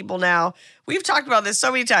cat people now? We've talked about this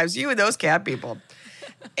so many times, you and those cat people.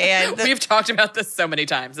 And we've talked about this so many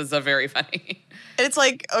times. It's very funny. And it's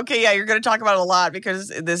like, okay, yeah, you're going to talk about it a lot because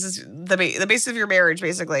this is the basis of your marriage,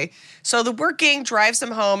 basically. So the work gang drives them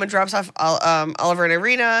home and drops off Oliver and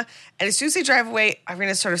Irina. And as soon as they drive away,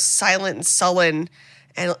 Irina's sort of silent and sullen.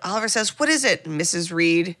 And Oliver says, what is it, Mrs.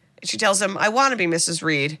 Reed? And she tells him, I want to be Mrs.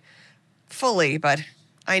 Reed fully, but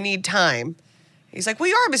I need time. He's like, well,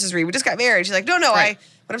 you are Mrs. Reed. We just got married. She's like, no, Right.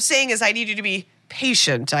 what I'm saying is I need you to be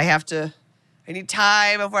patient. I need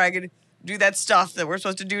time before I can do that stuff that we're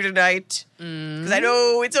supposed to do tonight. Because I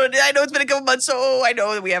know it's been a couple months, so I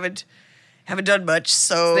know that we haven't done much.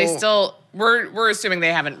 So They still, we're assuming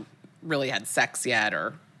they haven't really had sex yet,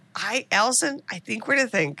 or Allison, I think we're to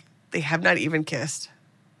think they have not even kissed.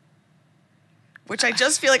 Which I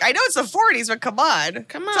just feel like, I know it's the 40s, but come on.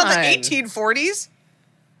 Come It's not the on. 1840s.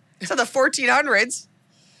 It's not the 1400s.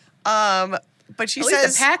 But she at says,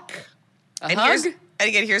 least a peck, a and hug.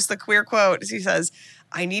 here's the queer quote. She says,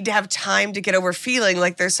 I need to have time to get over feeling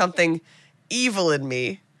like there's something evil in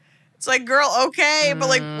me. It's like, girl, okay, but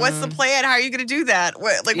like, what's the plan? How are you going to do that?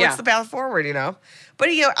 What's the path forward, you know? But,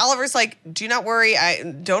 Oliver's like, do not worry. I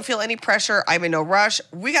don't feel any pressure. I'm in no rush.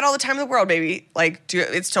 We got all the time in the world, baby. Like,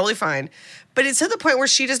 it's totally fine. But it's to the point where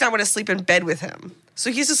she does not want to sleep in bed with him.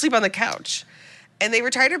 So he has to sleep on the couch. And they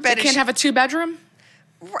retired her bed. They can't have a 2-bedroom?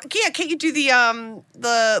 Yeah, can't you do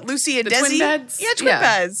the Lucy and The Desi? twin beds? Yeah, twin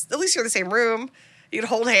beds. At least you're in the same room. You can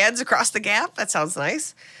hold hands across the gap. That sounds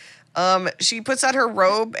nice. She puts on her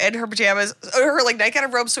robe and her pajamas, her like nightgown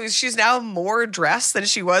and robe, so she's now more dressed than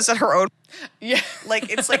she was at her own. Yeah.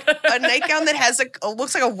 Like it's like a nightgown that has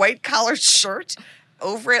looks like a white collared shirt.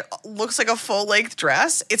 Over it looks like a full-length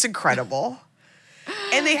dress. It's incredible.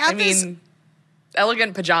 And they have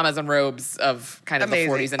elegant pajamas and robes of kind of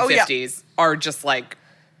Amazing. the 40s and Oh, yeah. 50s are just like,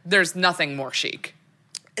 there's nothing more chic.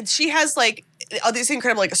 And she has like these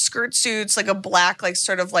incredible like skirt suits, like a black like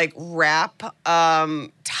sort of like wrap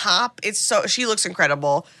top. She looks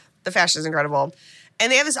incredible. The fashion is incredible.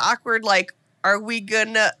 And they have this awkward like, but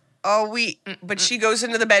she goes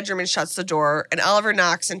into the bedroom and shuts the door, and Oliver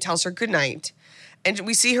knocks and tells her goodnight. And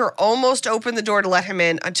we see her almost open the door to let him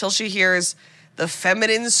in until she hears the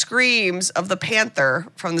feminine screams of the panther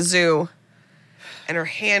from the zoo. And her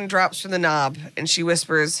hand drops from the knob, and she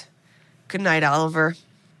whispers, good night, Oliver.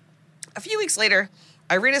 A few weeks later,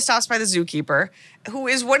 Irina stops by the zookeeper, who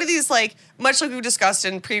is one of these, like, much like we've discussed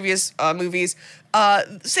in previous movies.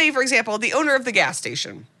 Say, for example, the owner of the gas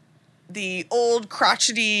station. The old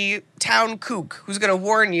crotchety town kook who's going to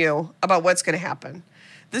warn you about what's going to happen.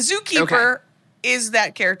 The zookeeper is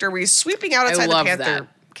that character where he's sweeping out outside the panther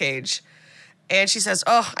cage. And she says,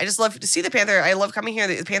 oh, I just love to see the panther. I love coming here.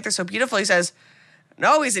 The panther's so beautiful. He says,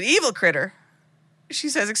 no, he's an evil critter. She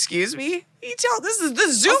says, excuse me? This is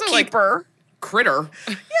the zookeeper. Like, critter.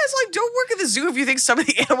 Yeah, it's like, don't work at the zoo if you think some of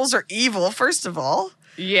the animals are evil, first of all.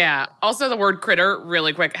 Yeah. Also, the word critter,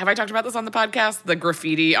 really quick. Have I talked about this on the podcast? The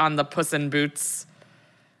graffiti on the Puss in Boots.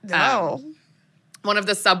 No. One of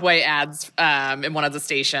the subway ads in one of the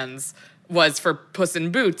stations was for Puss in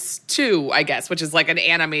Boots 2, I guess, which is like an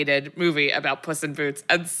animated movie about Puss in Boots.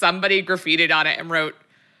 And somebody graffitied on it and wrote,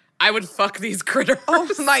 I would fuck these critters. Oh,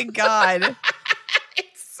 my God.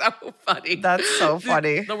 It's so funny. That's so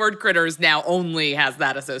funny. The word critters now only has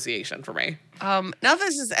that association for me. Now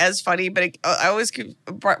this is as funny, but I always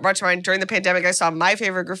brought to mind during the pandemic, I saw my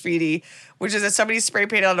favorite graffiti, which is that somebody spray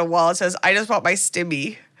painted on a wall. It says, I just want my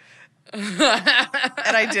stimmy. And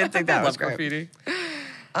I did think that was great. Graffiti.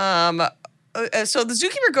 So the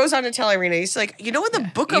zookeeper goes on to tell Irina, he's like, in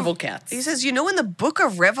the book of evil cats. He says, in the book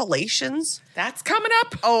of Revelations. That's coming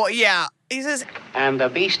up. Oh, yeah. He says, and the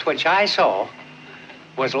beast which I saw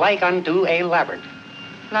was like unto a leopard.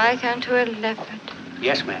 Like unto a leopard.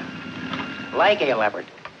 Yes, ma'am. Like a leopard,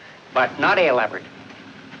 but not a leopard.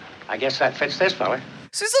 I guess that fits this fella.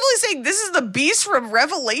 So he's literally saying this is the beast from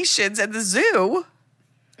Revelations at the zoo.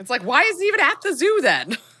 It's like, why is he even at the zoo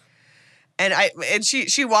then? And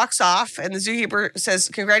she walks off, and the zookeeper says,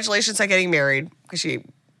 congratulations on getting married. Because she,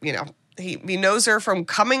 he knows her from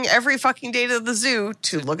coming every fucking day to the zoo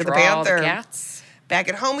to look at the panther. The cats. Back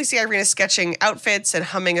at home, we see Irina sketching outfits and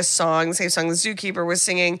humming a song, the same song the zookeeper was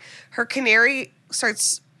singing. Her canary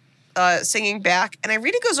starts singing back, and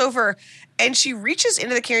Irina goes over, and she reaches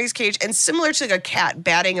into the canary's cage, and similar to like a cat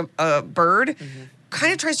batting a bird,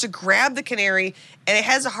 kind of tries to grab the canary, and it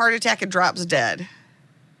has a heart attack and drops dead.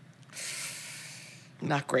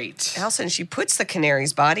 Not great. Allison, she puts the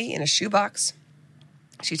canary's body in a shoebox.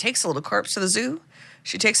 She takes the little corpse to the zoo.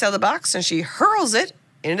 She takes it out of the box, and she hurls it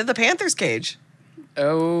into the panther's cage.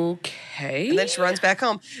 Okay. And then she runs back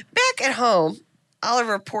home. Back at home,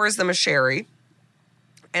 Oliver pours them a sherry,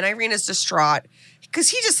 and Irina's distraught because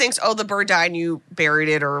he just thinks, oh, the bird died and you buried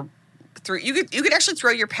it or threw. You could actually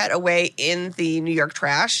throw your pet away in the New York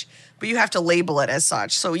trash, but you have to label it as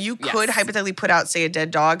such. So you could hypothetically put out, say, a dead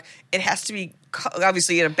dog. It has to be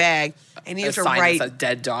obviously in a bag, and you have to write a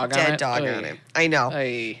dead dog on it. I know.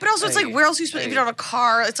 But also it's like, where else are you supposed to, if you don't have a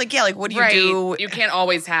car? It's like, yeah, like what do you do? You can't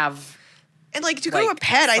always have. And like to go to a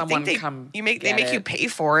pet, I think they make you pay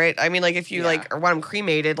for it. I mean, like if you like or want them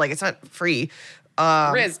cremated, like it's not free.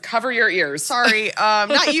 Riz, cover your ears. Sorry,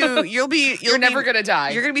 not you. You're never gonna die.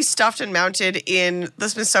 You're gonna be stuffed and mounted in the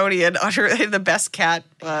Smithsonian under the best cat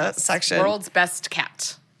section. World's best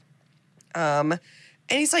cat. And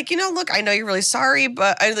he's like, look, I know you're really sorry,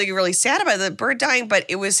 but I know you're really sad about the bird dying, but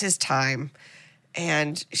it was his time.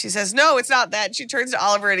 And she says, no, it's not that. She turns to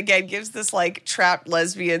Oliver and again gives this like trapped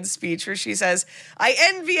lesbian speech where she says, I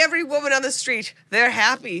envy every woman on the street. They're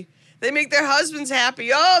happy. They make their husbands happy.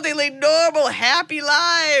 Oh, they lead normal, happy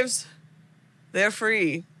lives. They're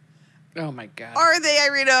free. Oh, my God. Are they,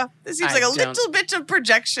 Irina? This seems like a little bit of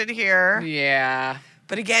projection here. Yeah.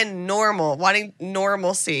 But again, normal, wanting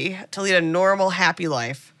normalcy to lead a normal, happy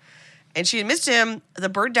life. And she admits to him, the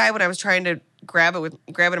bird died when I was trying to grab it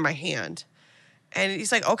in my hand. And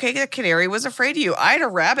he's like, okay, the canary was afraid of you. I had a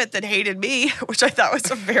rabbit that hated me, which I thought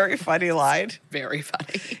was a very funny line. Very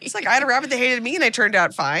funny. It's like, I had a rabbit that hated me and I turned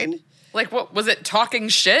out fine. Like, what, was it talking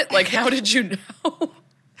shit? Like, how did you know?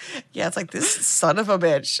 Yeah, it's like, this son of a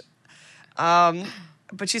bitch.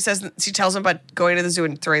 But she tells him about going to the zoo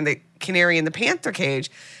and throwing the canary in the panther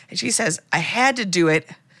cage. And she says, I had to do it.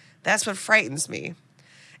 That's what frightens me.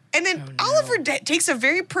 And then Oliver takes a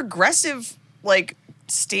very progressive, like,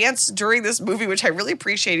 stance during this movie, which I really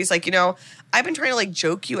appreciate. He's like, I've been trying to like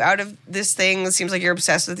joke you out of this thing. It seems like you're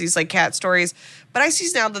obsessed with these like cat stories. But I see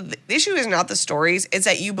now that the issue is not the stories, it's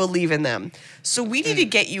that you believe in them. So we need to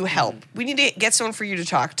get you help. We need to get someone for you to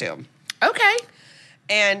talk to. Okay.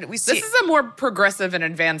 And we see this is a more progressive and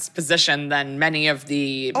advanced position than many of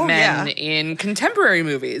the men in contemporary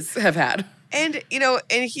movies have had. And,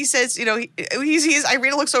 and he says,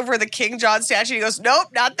 Irina looks over at the King John statue and he goes, nope,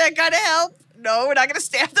 not that kind of help. No, we're not going to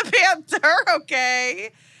stab the panther,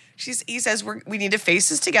 okay? He says, we need to face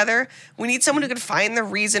this together. We need someone who can find the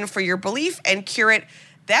reason for your belief and cure it.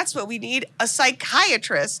 That's what we need, a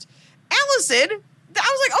psychiatrist. Allison,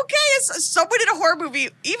 I was like, okay, it's someone in a horror movie,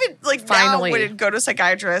 even like finally now wouldn't go to a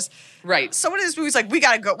psychiatrist. Right. Someone in this movie is like, we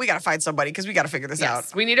got to find somebody because we got to figure this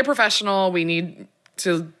out. We need a professional. We need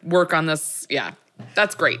to work on this. Yeah.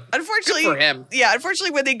 That's great. Unfortunately, good for him. Yeah,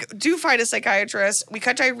 unfortunately, when they do find a psychiatrist, we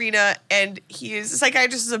cut to Irina, and the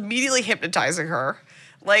psychiatrist is immediately hypnotizing her,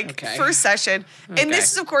 first session. Okay. And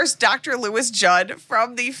this is, of course, Dr. Lewis Judd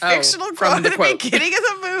from the fictional quote at the beginning of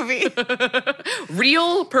the movie.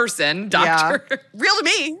 Real person, doctor. Yeah.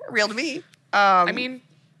 Real to me. I mean,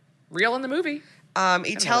 real in the movie.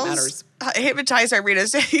 He tells hypnotize Irina.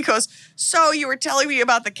 He goes, so you were telling me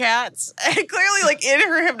about the cats? And clearly, like, in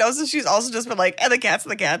her hypnosis, she's also just been like, and the cats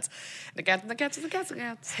and the cats. The cats and the cats and the cats and the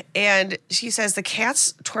cats. And she says, the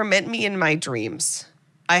cats torment me in my dreams.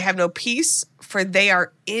 I have no peace, for they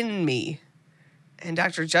are in me. And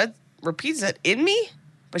Dr. Judd repeats it, in me?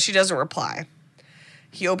 But she doesn't reply.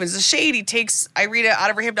 He opens the shade. He takes Irina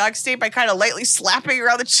out of her hypnotic state by kind of lightly slapping her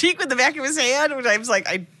around the cheek with the back of his hand, which I was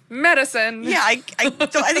like, medicine. Yeah, I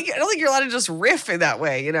don't think you're allowed to just riff in that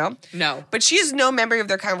way, No. But she has no memory of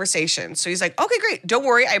their conversation. So he's like, okay, great. Don't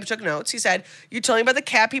worry. I took notes. He said, you told me about the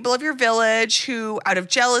cat people of your village who, out of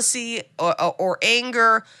jealousy or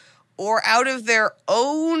anger or out of their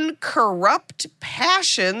own corrupt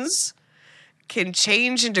passions, can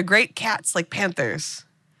change into great cats like panthers.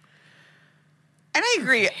 And I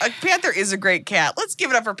agree. A panther is a great cat. Let's give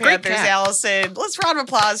it up for panthers, Allison. Let's round of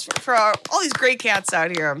applause for all these great cats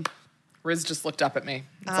out here. Riz just looked up at me.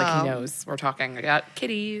 It's like he knows we're talking about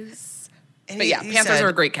kitties. But yeah, panthers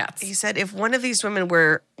are great cats. He said if one of these women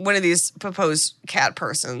were one of these proposed cat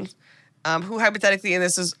persons, who hypothetically, and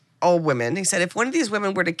this is all women, he said if one of these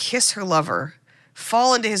women were to kiss her lover,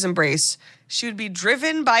 fall into his embrace, she would be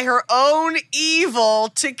driven by her own evil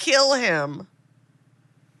to kill him.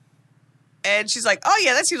 And she's like, oh,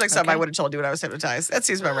 yeah, that seems like something I would have told you when I was hypnotized. That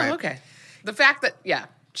seems about right. Okay. The fact that,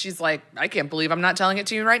 she's like, I can't believe I'm not telling it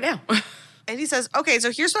to you right now. And he says, okay,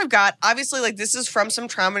 so here's what I've got. Obviously, like, this is from some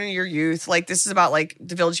trauma in your youth. Like, this is about, like,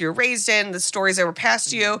 the village you were raised in, the stories that were passed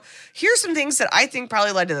to you. Here's some things that I think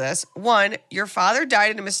probably led to this. One, your father died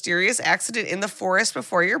in a mysterious accident in the forest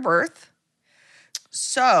before your birth.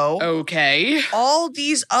 So, okay, all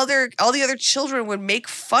the other children would make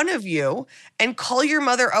fun of you and call your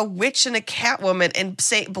mother a witch and a catwoman and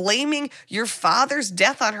blaming your father's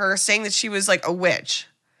death on her, saying that she was like a witch.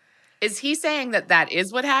 Is he saying that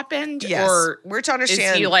is what happened? Yes. Or we're to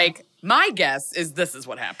understand. Is he like My guess is this is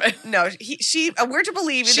what happened. No, we're to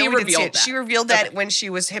believe. She revealed that. She revealed that when she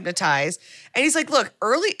was hypnotized. And he's like, look,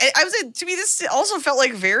 to me, this also felt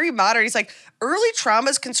like very modern. He's like, early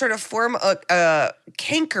traumas can sort of form a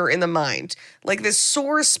canker in the mind, like this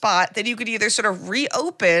sore spot that you could either sort of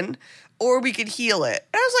reopen or we could heal it.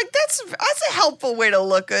 And I was like, that's a helpful way to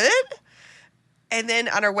look at it. And then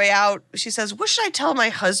on her way out, she says, what should I tell my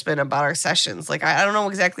husband about our sessions? Like, I don't know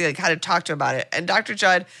exactly like how to talk to him about it. And Dr.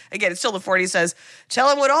 Judd, again, it's still the 40s, says, tell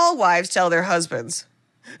him what all wives tell their husbands.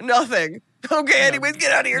 Nothing. Okay, anyways,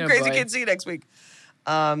 get out of here, crazy kid. See you next week.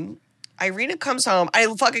 Irina comes home.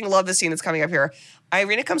 I fucking love the scene that's coming up here.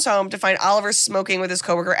 Irina comes home to find Oliver smoking with his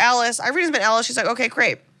coworker, Alice. Irina's met Alice. She's like, okay,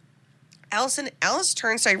 great. Alice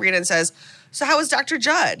turns to Irina and says, so how was Dr.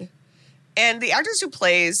 Judd? And the actress who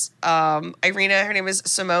plays Irina, her name is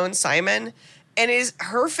Simone Simon, and is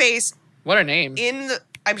her face. What a name!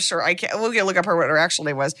 I'm sure I can't. We'll look up what her actual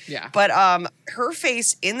name was. Yeah. But her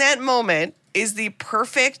face in that moment is the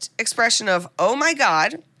perfect expression of, oh my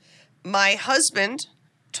God, my husband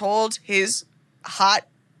told his hot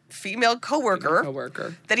female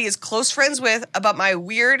coworker that he is close friends with about my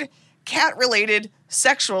weird cat-related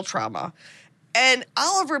sexual trauma, and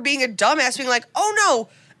Oliver being a dumbass, being like, oh no.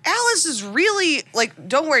 Alice is really, like,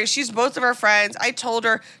 don't worry, she's both of our friends. I told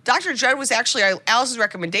her, Dr. Judd was actually Alice's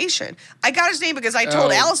recommendation. I got his name because I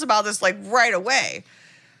told Alice about this, like, right away.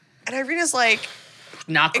 And Irina's like,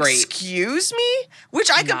 not great. Excuse me? Which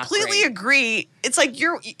I completely agree. It's like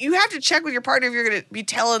you have to check with your partner if you're going to be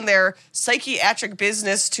telling their psychiatric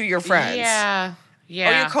business to your friends. Yeah.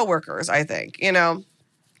 Or your coworkers, I think, you know?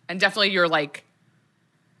 And definitely your, like,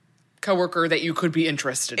 coworker that you could be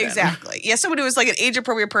interested in. Exactly. Yeah, someone who is like an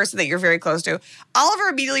age-appropriate person that you're very close to. Oliver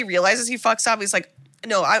immediately realizes he fucks up. He's like,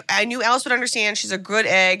 no, I knew Alice would understand. She's a good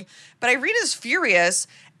egg. But Irina's furious,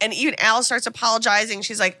 and even Alice starts apologizing.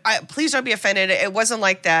 She's like, please don't be offended. It wasn't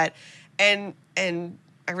like that. And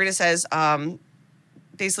Irina says,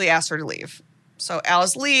 basically asks her to leave. So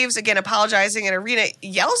Alice leaves, again, apologizing, and Irina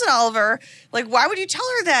yells at Oliver, like, why would you tell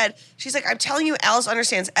her that? She's like, I'm telling you, Alice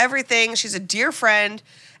understands everything. She's a dear friend.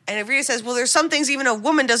 And Irina says, well, there's some things even a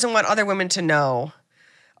woman doesn't want other women to know.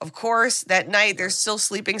 Of course, that night, they're still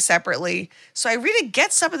sleeping separately. So Irina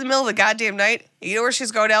gets up in the middle of the goddamn night. You know where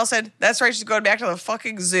she's going, Alice said? That's right, she's going back to the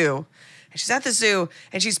fucking zoo. And she's at the zoo,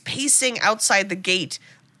 and she's pacing outside the gate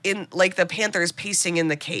in, like, the panther is pacing in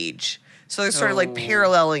the cage. So they're sort of, like,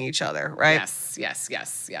 paralleling each other, right?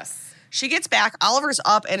 Yes. She gets back. Oliver's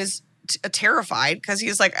up and is terrified because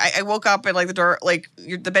he's like, I woke up and, like, the door, like,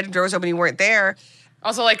 the bedroom door was open, you weren't there.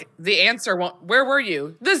 Also, like, the answer, where were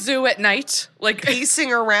you? The zoo at night. Like,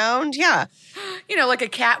 pacing around, yeah. You know, like a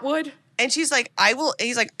cat would. And she's like, I will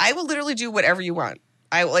literally do whatever you want.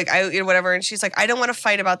 Whatever. And she's like, I don't want to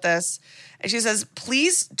fight about this. And she says,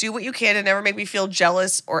 please do what you can to never make me feel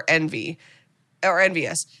jealous or envious.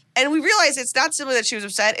 And we realize it's not simply that she was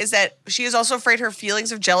upset, is that she is also afraid her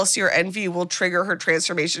feelings of jealousy or envy will trigger her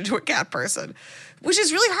transformation to a cat person, which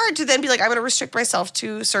is really hard to then be like, I'm going to restrict myself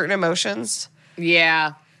to certain emotions.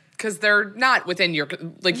 Yeah, because they're not within your,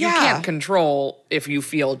 like, you can't control if you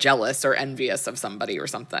feel jealous or envious of somebody or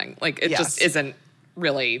something. Like, it just isn't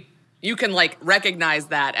really, you can, like, recognize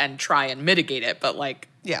that and try and mitigate it, but, like,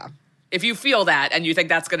 if you feel that and you think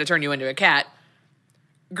that's going to turn you into a cat,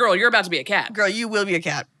 girl, you're about to be a cat. Girl, you will be a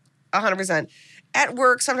cat, 100%. At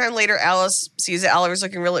work, sometime later, Alice sees that Oliver's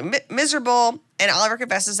looking really miserable, and Oliver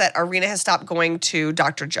confesses that Irina has stopped going to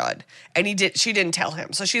Dr. Judd, and she didn't tell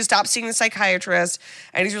him. So she stopped seeing the psychiatrist,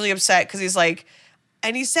 and he's really upset because he's like,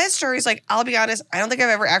 and he says to her, he's like, I'll be honest, I don't think I've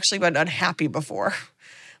ever actually been unhappy before.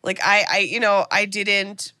 Like, I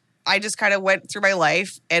just kind of went through my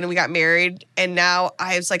life, and we got married, and now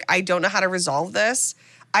I was like, I don't know how to resolve this.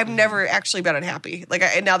 I've never actually been unhappy. Like,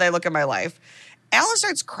 and now that I look at my life. Alice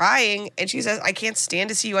starts crying, and she says, I can't stand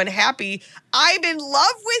to see you unhappy. I'm in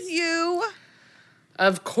love with you.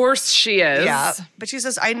 Of course she is. Yeah, but she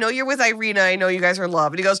says, I know you're with Irina. I know you guys are in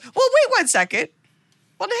love. And he goes, well, wait 1 second.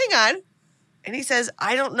 Well, hang on. And he says,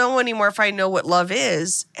 I don't know anymore if I know what love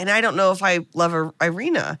is, and I don't know if I love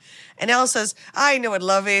Irina. And Alice says, I know what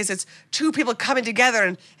love is. It's two people coming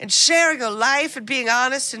together and sharing a life and being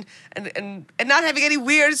honest and not having any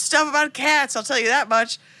weird stuff about cats. I'll tell you that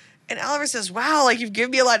much. And Oliver says, wow, like, you've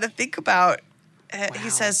given me a lot to think about. Wow. He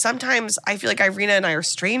says, sometimes I feel like Irina and I are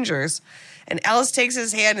strangers. And Alice takes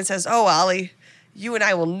his hand and says, oh, Ollie, you and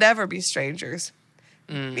I will never be strangers.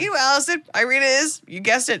 Meanwhile, Allison, Irina is, you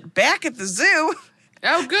guessed it, back at the zoo.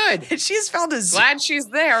 Oh, good. And she's found a zoo. Glad she's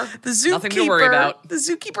there. The zookeeper, nothing to worry about. The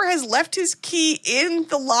zookeeper has left his key in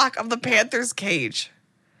the lock of the panther's cage.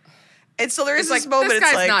 And so there is this moment. This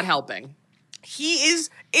guy's not helping. He is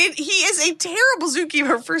a terrible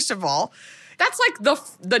zookeeper, first of all. That's like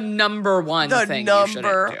the number one thing you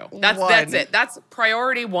shouldn't do. That's it. That's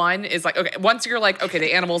priority one is like, okay, once you're like, okay,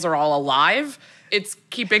 the animals are all alive, it's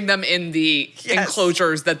keeping them in the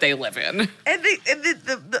enclosures that they live in. And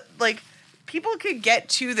the like, people could get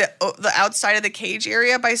to the outside of the cage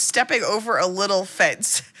area by stepping over a little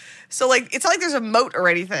fence. So, like, it's not like there's a moat or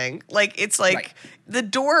anything. Like, it's like the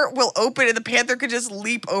door will open and the panther could just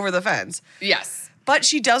leap over the fence. Yes. But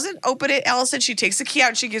she doesn't open it, Allison. She takes the key out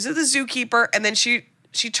and she gives it to the zookeeper. And then she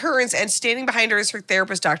turns, and standing behind her is her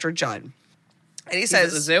therapist, Dr. Judd. And he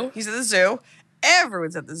says... He's at the zoo? He's at the zoo.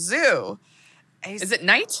 Everyone's at the zoo. Is it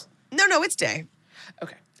night? No, it's day.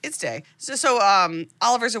 Okay. It's day. So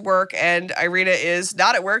Oliver's at work, and Irina is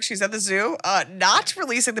not at work. She's at the zoo, not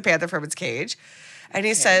releasing the panther from its cage. And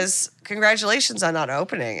he says, congratulations on not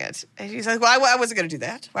opening it. And she's like, well, I wasn't going to do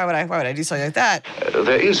that. Why would I do something like that?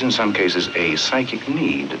 There is, in some cases, a psychic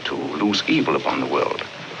need to loose evil upon the world.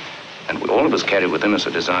 And we all of us carry within us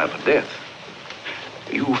a desire for death.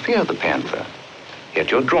 You fear the panther, yet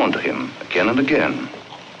you're drawn to him again and again.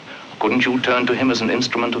 Couldn't you turn to him as an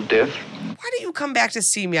instrument of death? Why don't you come back to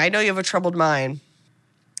see me? I know you have a troubled mind.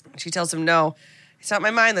 She tells him, no, it's not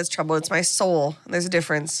my mind that's troubled. It's my soul. And there's a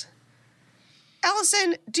difference.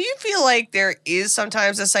 Allison, do you feel like there is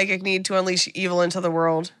sometimes a psychic need to unleash evil into the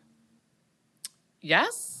world?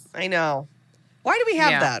 Yes. I know. Why do we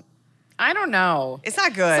have that? I don't know. It's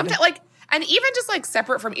not good. And even just like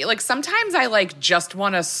separate from, like, sometimes I like just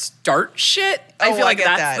want to start shit. I feel like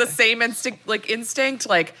that's the same instinct,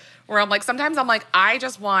 like where I'm like, sometimes I'm like, I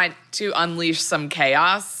just want to unleash some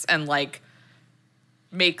chaos and like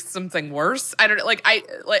make something worse. I don't like, I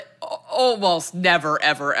like almost never,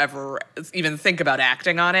 ever, ever even think about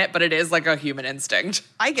acting on it, but it is like a human instinct.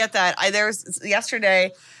 I get that. There was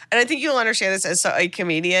yesterday, and I think you'll understand this as a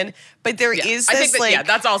comedian, but there is this, I think that,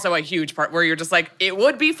 that's also a huge part where you're just like, it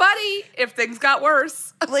would be funny if things got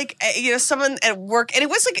worse. Like, someone at work, and it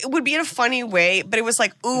was like, it would be in a funny way, but it was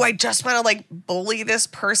like, ooh, I just want to like bully this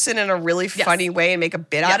person in a really funny way and make a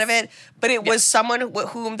bit out of it. But it was someone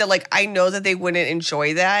whom that like, I know that they wouldn't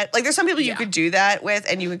enjoy that. Like, there's some people you could do that with,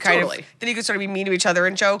 and you could kind of, then you could sort of be mean to each other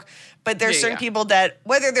and joke. But there's certain people that,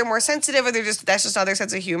 whether they're more sensitive or that's just not their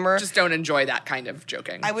sense of humor. Just don't enjoy that kind of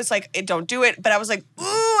joking. I was like, don't do it. But I was like, ooh,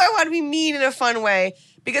 I want to be mean in a fun way.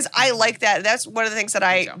 Because I like that. That's one of the things that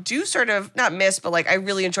I do sort of, not miss, but like I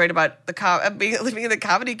really enjoyed about living in the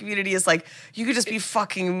comedy community is like, you could just be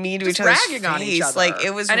fucking mean to each other's face. On each other. Like,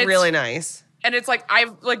 it was really nice. And it's like,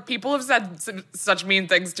 people have said such mean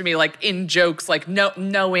things to me, like in jokes, like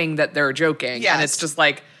knowing that they're joking. Yes. And it's just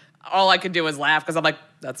like, all I can do is laugh because I'm like,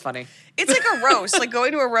 that's funny. It's like a roast. Like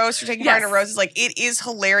going to a roast or taking part in a roast is like, it is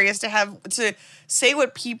hilarious to say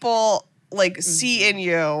what people like see in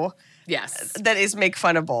you. Yes. That is make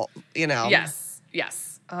funnable, Yes.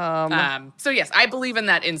 So yes, I believe in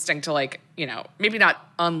that instinct to like, maybe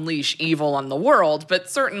not unleash evil on the world,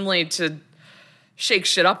 but certainly to shake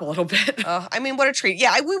shit up a little bit. I mean, what a treat.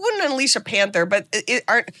 Yeah, we wouldn't unleash a panther, but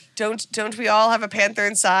don't we all have a panther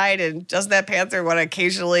inside? And doesn't that panther want to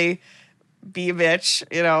occasionally be a bitch,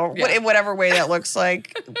 in whatever way that looks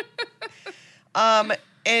like?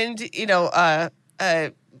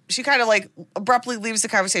 She kind of like abruptly leaves the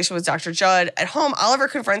conversation with Dr. Judd. At home, Oliver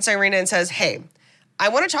confronts Irina and says, hey, I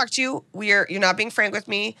want to talk to you. You're not being frank with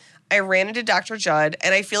me. I ran into Dr. Judd,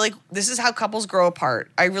 and I feel like this is how couples grow apart.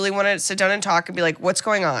 I really want to sit down and talk and be like, what's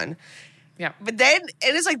going on? Yeah. But then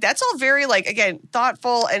it is like, that's all very like, again,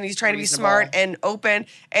 thoughtful, and he's trying to be smart and open.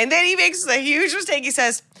 And then he makes a huge mistake. He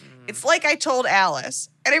says, it's like I told Alice.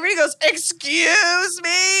 And everybody goes, excuse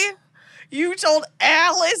me? You told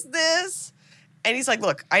Alice this? And he's like,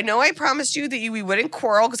 look, I know I promised you that we wouldn't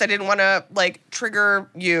quarrel because I didn't want to, like, trigger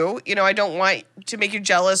you. I don't want to make you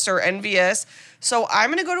jealous or envious. So I'm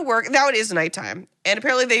going to go to work. Now it is nighttime. And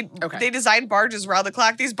apparently they designed barges around the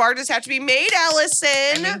clock. These barges have to be made, Allison.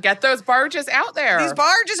 I mean, get those barges out there. These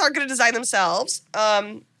barges aren't going to design themselves.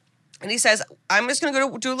 And he says, I'm just going to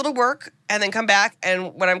go do a little work and then come back.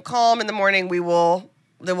 And when I'm calm in the morning, we'll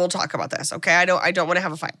talk about this, okay? I don't want to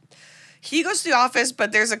have a fight. He goes to the office,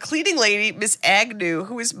 but there's a cleaning lady, Miss Agnew,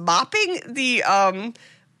 who is mopping the,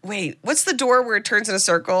 what's the door where it turns in a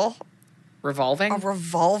circle? Revolving? A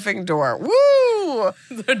revolving door. Woo!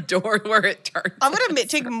 The door where it turns. I'm going to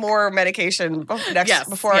take more medication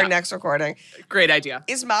before our next recording. Great idea.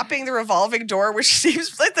 Is mopping the revolving door, which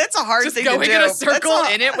seems like that's a hard thing to do. Just going in a circle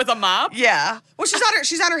in it with a mop? Yeah. Well,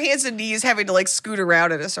 she's on her hands and knees having to like scoot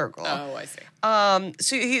around in a circle. Oh, I see.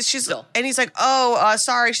 So she's Still. and he's like,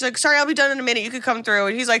 sorry. She's like, sorry, I'll be done in a minute. You could come through.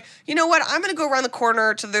 And he's like, you know what? I'm gonna go around the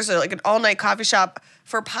corner to there's an all-night coffee shop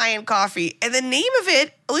for pie and coffee. And the name of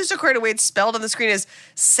it, at least according to the way it's spelled on the screen, is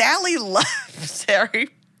Sally Lung. Sorry,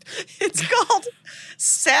 it's called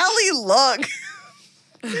Sally Lung.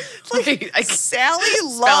 Wait, Sally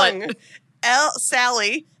Lung.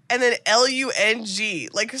 Sally. And then Lung.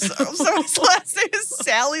 Like, someone's last name is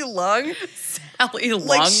Sally Lung. Sally Lung?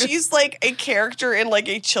 Like, she's like a character in like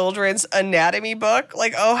a children's anatomy book.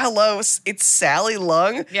 Like, oh, hello, it's Sally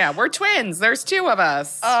Lung. Yeah, we're twins. There's two of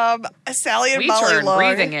us. Sally and we Molly turn Lung.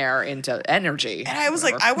 breathing air into energy. And I was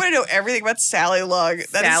like, I want to know everything about Sally Lung.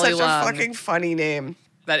 That is such a fucking funny name.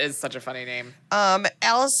 That is such a funny name.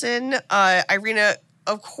 Allison, Irina,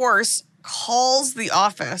 of course, calls the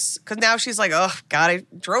office because now she's like, oh, God, I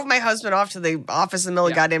drove my husband off to the office in the middle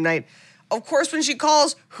of the goddamn night. Of course, when she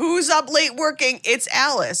calls, who's up late working? It's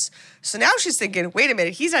Alice. So now she's thinking, wait a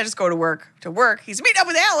minute, he's not just going to work. He's meeting up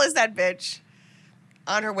with Alice, that bitch.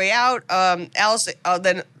 On her way out, Alice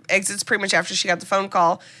then exits pretty much after she got the phone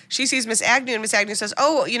call. She sees Miss Agnew, and Miss Agnew says,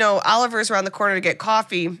 oh, Oliver's around the corner to get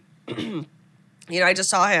coffee. I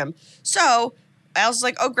just saw him. So Alice is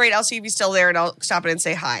like, oh, great, I'll see if he's still there, and I'll stop in and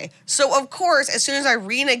say hi. So, of course, as soon as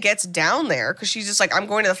Irina gets down there, because she's just like, I'm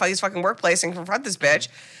going to the fucking workplace and confront this bitch.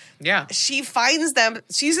 Yeah. She finds them,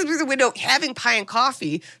 sees them through the window having pie and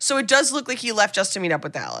coffee, so it does look like he left just to meet up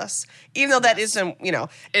with Alice. Even though that isn't,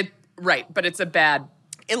 Right, but it's a bad...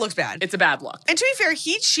 It looks bad. It's a bad look. And to be fair,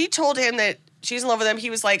 she told him that she's in love with him. He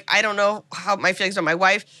was like, I don't know how my feelings about my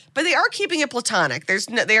wife, but they are keeping it platonic.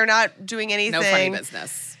 They are not doing anything. No funny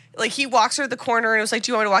business. Like, he walks her to the corner and was like,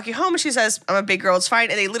 do you want me to walk you home? And she says, I'm a big girl, it's fine.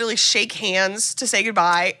 And they literally shake hands to say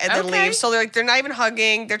goodbye and then leave. So they're not even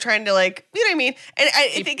hugging. They're trying to, like, you know what I mean? And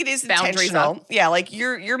I think it is intentional. Up. Yeah, like,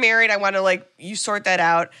 you're married. I want to, like, you sort that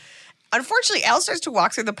out. Unfortunately, Alice starts to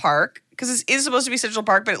walk through the park because this is supposed to be Central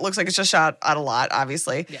Park, but it looks like it's just shot out a lot,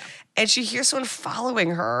 obviously. Yeah. And she hears someone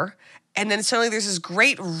following her. And then suddenly there's this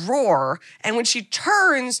great roar. And when she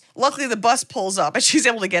turns, luckily the bus pulls up and she's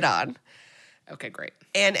able to get on. Okay, great.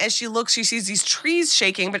 And as she looks, she sees these trees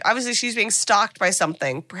shaking, but obviously she's being stalked by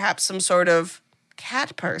something, perhaps some sort of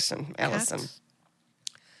cat person, Allison. Cat?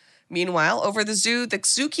 Meanwhile, over the zoo, the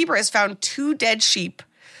zookeeper has found 2 dead sheep.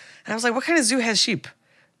 And I was like, what kind of zoo has sheep?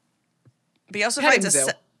 But he also finds a zoo.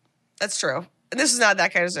 That's true. And this is not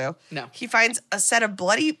that kind of zoo. No. He finds a set of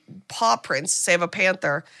bloody paw prints, say of a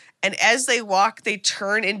panther, and as they walk, they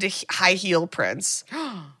turn into high heel prints.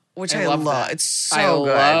 Which I love. That. It's so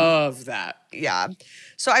good. I love that. Yeah.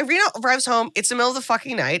 So Irina arrives home. It's the middle of the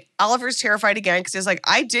fucking night. Oliver's terrified again because he's like,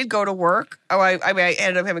 I did go to work. Oh, I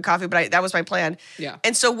ended up having coffee, but that was my plan. Yeah.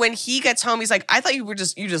 And so when he gets home, he's like, I thought you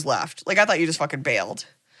just left. Like, I thought you just fucking bailed.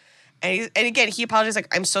 And again, he apologizes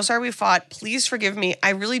like, I'm so sorry we fought. Please forgive me. I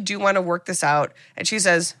really do want to work this out. And she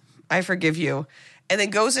says, I forgive you. And then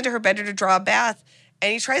goes into her bedroom to draw a bath.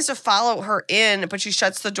 And he tries to follow her in, but she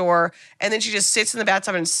shuts the door. And then she just sits in the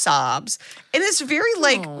bathtub and sobs. In this very,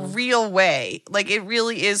 real way. Like, it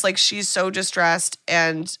really is like she's so distressed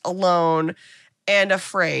and alone and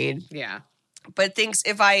afraid. Yeah. But thinks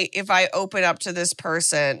if I open up to this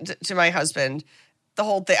person, to my husband, the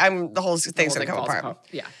whole thing's going to come apart.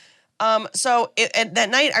 Yeah. So that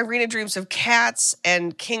night, Irina dreams of cats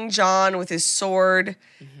and King John with his sword.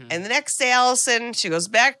 Mm-hmm. And the next day, Allison, she goes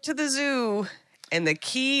back to the zoo. And the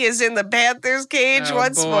key is in the panther's cage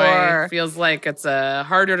once more. Feels like it's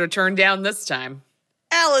harder to turn down this time.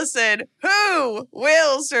 Allison, who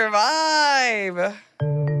will survive?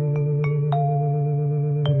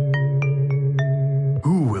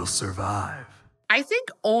 Who will survive? I think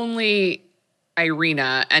only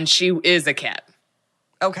Irina, and she is a cat.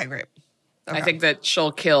 Okay, great. Okay. I think that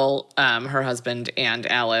she'll kill her husband and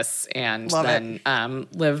Alice and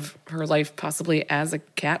live her life possibly as a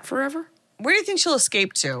cat forever. Where do you think she'll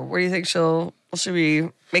escape to? Where do you think she'll be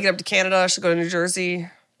making up to Canada? She'll go to New Jersey?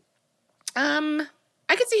 I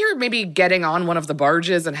could see her maybe getting on one of the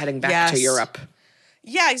barges and heading back to Europe.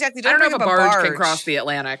 Yeah, exactly. I don't know if a barge can cross the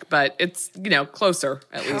Atlantic, but it's, closer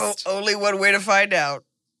at least. Only one way to find out.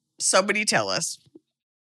 Somebody tell us.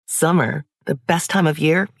 Summer, the best time of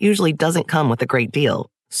year, usually doesn't come with a great deal.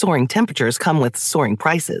 Soaring temperatures come with soaring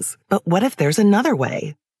prices. But what if there's another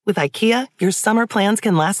way? With IKEA, your summer plans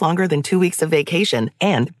can last longer than 2 weeks of vacation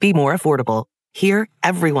and be more affordable. Here,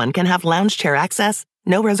 everyone can have lounge chair access,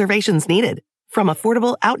 no reservations needed. From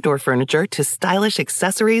affordable outdoor furniture to stylish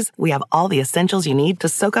accessories, we have all the essentials you need to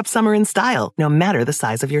soak up summer in style, no matter the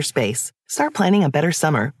size of your space. Start planning a better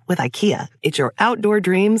summer with IKEA. It's your outdoor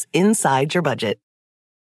dreams inside your budget.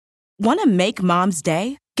 Want to make Mom's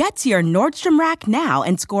Day? Get to your Nordstrom Rack now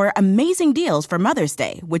and score amazing deals for Mother's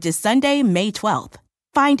Day, which is Sunday, May 12th.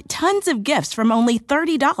 Find tons of gifts from only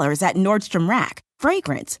 $30 at Nordstrom Rack.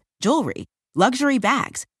 Fragrance, jewelry, luxury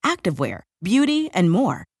bags, activewear, beauty, and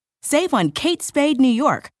more. Save on Kate Spade New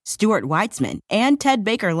York, Stuart Weitzman, and Ted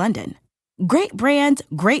Baker London. Great brands,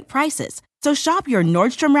 great prices. So shop your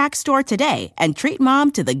Nordstrom Rack store today and treat Mom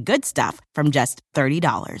to the good stuff from just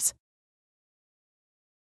 $30.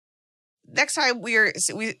 Next time we're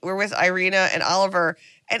with Irina and Oliver,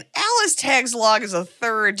 and Alice tags along as a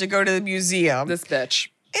third to go to the museum. This bitch.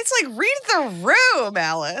 It's like, read the room,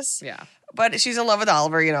 Alice. Yeah. But she's in love with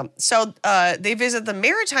Oliver, you know. So they visit the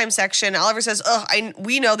maritime section. Oliver says,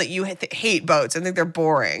 we know that you hate boats and think they're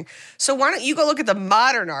boring. So why don't you go look at the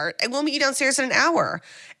modern art and we'll meet you downstairs in an hour.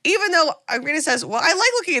 Even though Irina says, well, I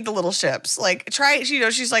like looking at the little ships. Like,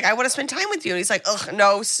 she's like, I want to spend time with you. And he's like, ugh,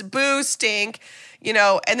 no, boo, stink. You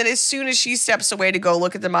know, and then as soon as she steps away to go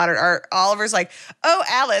look at the modern art, Oliver's like, oh,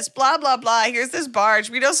 Alice, blah, blah, blah. Here's this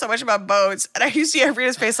barge. We know so much about boats. And you see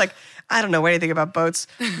Irina's face like, I don't know anything about boats.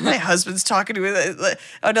 My husband's talking to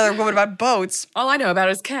another woman about boats. All I know about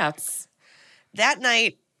is cats. That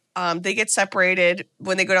night, they get separated.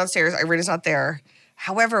 When they go downstairs, Irina's not there.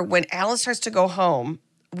 However, when Alice starts to go home,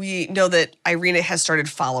 we know that Irina has started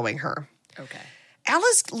following her. Okay.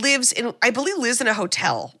 Alice lives in a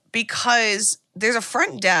hotel because there's a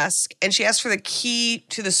front desk and she asks for the key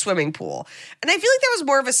to the swimming pool. And I feel like that was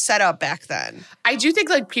more of a setup back then. I do think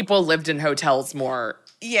like people lived in hotels more.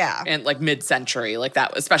 Yeah. And like mid-century, like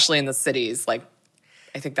that, especially in the cities. Like,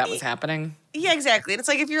 I think that was happening. Yeah, exactly. And it's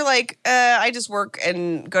like, if you're like, I just work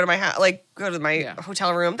and go to my house, like go to my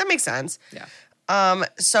hotel room, that makes sense. Yeah.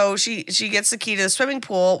 So she gets the key to the swimming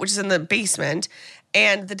pool, which is in the basement.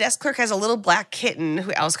 And the desk clerk has a little black kitten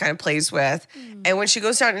who Alice kind of plays with. And when she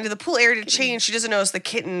goes down into the pool area to change, she doesn't notice the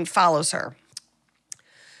kitten follows her.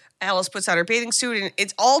 Alice puts on her bathing suit, and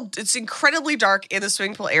it's incredibly dark in the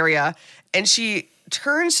swimming pool area. And she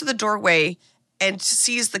turns to the doorway and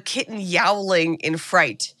sees the kitten yowling in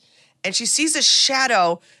fright. And she sees a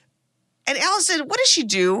shadow. And Alice said, what does she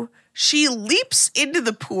do? She leaps into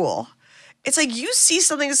the pool. It's like, you see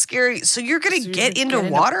something scary, so you're going to get into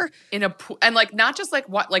water? In a pool. And, like, not just, like,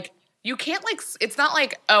 what, like, you can't, like, it's not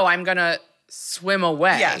like, oh, I'm going to swim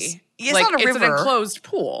away. Yes. It's like, not a river. It's an enclosed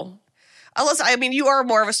pool. Unless, I mean, you are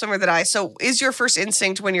more of a swimmer than I, so is your first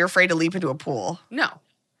instinct when you're afraid to leap into a pool? No.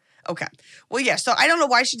 Okay. Well, yeah, so I don't know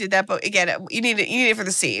why she did that, but again, you need it for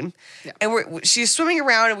the scene. Yeah. And she's swimming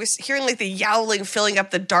around, and we're hearing like the yowling filling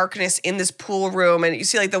up the darkness in this pool room, and you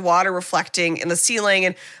see like the water reflecting in the ceiling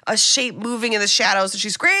and a shape moving in the shadows, and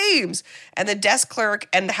she screams. And the desk clerk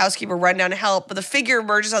and the housekeeper run down to help, but the figure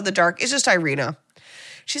emerges out of the dark. It's just Irina.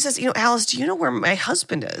 She says, Alice, do you know where my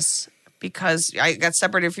husband is? Because I got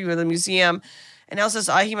separated from you in the museum. And Alice says,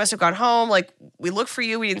 he must have gone home. Like, we looked for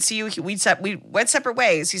you. We didn't see you. We went separate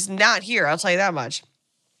ways. He's not here. I'll tell you that much.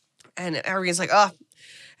 And Irina's like,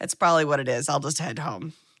 that's probably what it is. I'll just head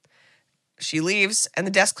home. She leaves, and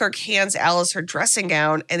the desk clerk hands Alice her dressing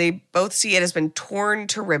gown, and they both see it has been torn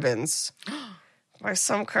to ribbons by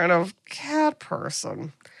some kind of cat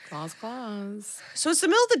person. Claws. So it's the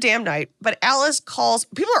middle of the damn night, but Alice calls.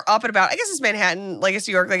 People are up and about. I guess it's Manhattan, like it's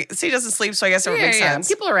New York. Like, the city doesn't sleep, so I guess it would make sense.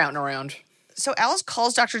 People are out and around. So Alice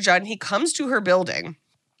calls Dr. Judd, and he comes to her building.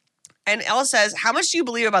 And Alice says, how much do you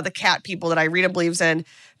believe about the cat people that Irina believes in?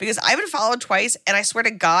 Because I've been followed twice, and I swear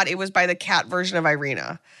to God, it was by the cat version of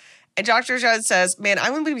Irina. And Dr. Judd says, man,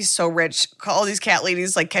 I'm going to be so rich. All these cat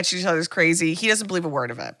ladies, like, catching each other's crazy. He doesn't believe a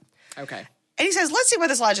word of it. Okay. And he says, let's think about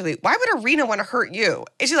this logically. Why would Irina want to hurt you?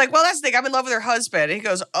 And she's like, well, that's the thing. I'm in love with her husband. And he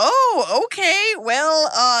goes, oh, okay.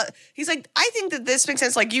 Well, he's like, I think that this makes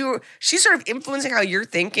sense. Like she's sort of influencing how you're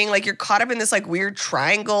thinking. Like you're caught up in this like weird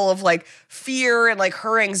triangle of like fear and like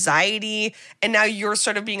her anxiety. And now you're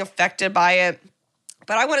sort of being affected by it.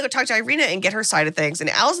 But I want to go talk to Irina and get her side of things. And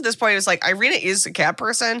Alice at this point is like, Irina is a cat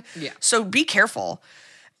person. Yeah. So be careful.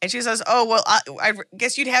 And she says, oh, well, I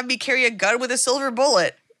guess you'd have me carry a gun with a silver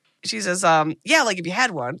bullet. She says, yeah, like if you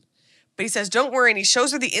had one. But he says, don't worry. And he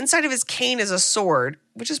shows her the inside of his cane is a sword,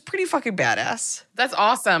 which is pretty fucking badass. That's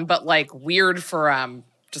awesome, but like weird for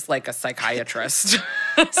just like a psychiatrist.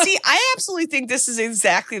 See, I absolutely think this is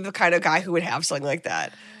exactly the kind of guy who would have something like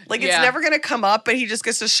that. Like it's never going to come up, but he just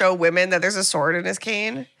gets to show women that there's a sword in his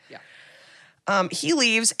cane. Yeah. He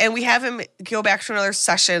leaves, and we have him go back to another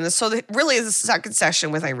session. So really is the second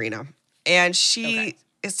session with Irina. And she...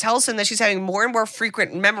 It tells him that she's having more and more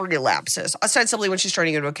frequent memory lapses, ostensibly when she's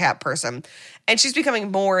turning into a cat person. And she's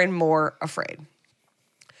becoming more and more afraid.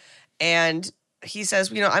 And he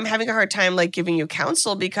says, I'm having a hard time, like, giving you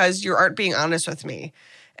counsel because you aren't being honest with me.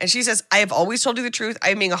 And she says, I have always told you the truth. I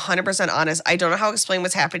am being 100% honest. I don't know how to explain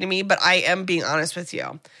what's happened to me, but I am being honest with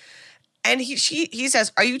you. And he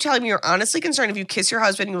says, are you telling me you're honestly concerned if you kiss your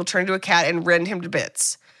husband, you will turn into a cat and rend him to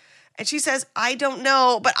bits? And she says, I don't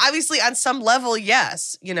know, but obviously on some level,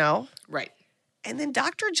 yes, you know? Right. And then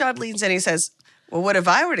Dr. Judd leans in and he says, well, what if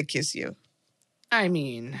I were to kiss you? I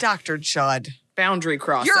mean, Dr. Judd. Boundary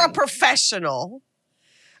crossing. You're a professional.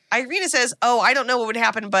 Irina says, oh, I don't know what would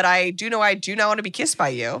happen, but I do know I do not want to be kissed by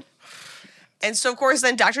you. And so, of course,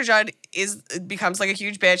 then Dr. Judd becomes like a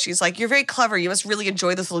huge bitch. She's like, you're very clever. You must really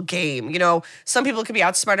enjoy this little game. You know, some people can be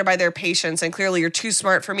outsmarted by their patients, and clearly you're too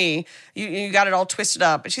smart for me. You got it all twisted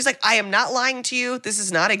up. And she's like, I am not lying to you. This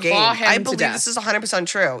is not a game. I believe this is 100%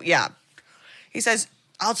 true. Yeah. He says,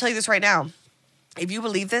 I'll tell you this right now. If you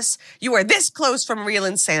believe this, you are this close from real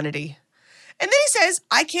insanity. And then he says,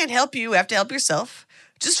 I can't help you. You have to help yourself.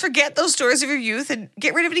 Just forget those stories of your youth and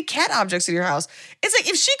get rid of any cat objects in your house. It's like,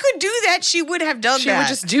 if she could do that, she would have done that. She would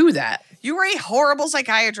just do that. You were a horrible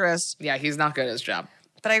psychiatrist. Yeah, he's not good at his job.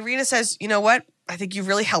 But Irina says, you know what? I think you've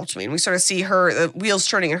really helped me. And we sort of see the wheels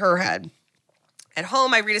turning in her head. At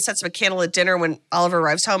home, Irina sets up a candle at dinner when Oliver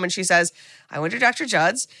arrives home, and she says, I went to Dr.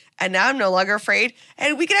 Judd's, and now I'm no longer afraid,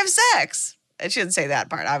 and we can have sex. And she didn't say that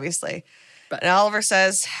part, obviously. And Oliver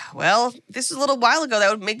says, well, this was a little while ago.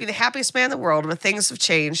 That would make me the happiest man in the world, but things have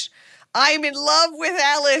changed. I'm in love with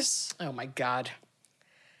Alice. Oh, my God.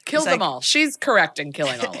 Kill them all. She's correct in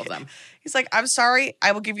killing all of them. He's like, I'm sorry.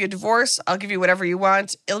 I will give you a divorce. I'll give you whatever you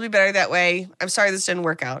want. It'll be better that way. I'm sorry this didn't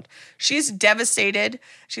work out. She's devastated.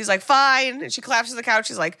 She's like, fine. And she collapses on the couch.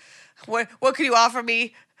 She's like, what can you offer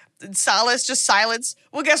me? Solace, just silence.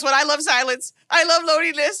 Well, guess what? I love silence. I love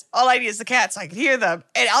loneliness. All I need is the cats. So I can hear them.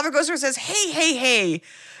 And Oliver goes to her and says, hey,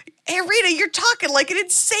 Rita, you're talking like an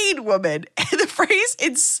insane woman. And the phrase,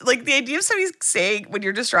 it's like the idea of somebody saying when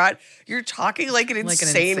you're distraught, you're talking like an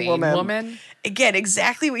insane woman. Again,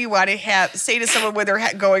 exactly what you want to say to someone when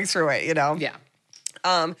they're going through it, you know?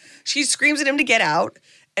 Yeah. She screams at him to get out.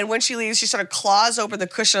 And when she leaves, she sort of claws open the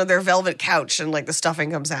cushion of their velvet couch and like the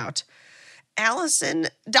stuffing comes out.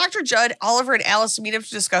 Dr. Judd, Oliver, and Alice meet up to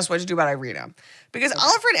discuss what to do about Irina. Because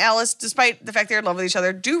Oliver and Alice, despite the fact they're in love with each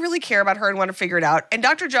other, do really care about her and want to figure it out. And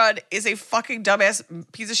Dr. Judd is a fucking dumbass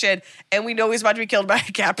piece of shit, and we know he's about to be killed by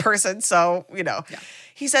a cat person, so, you know. Yeah.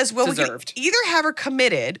 He says, well, Deserved. we can either have her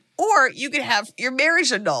committed, or you could have your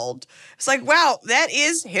marriage annulled. It's like, wow, that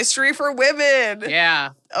is history for women.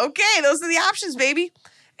 Yeah. Okay, those are the options, baby.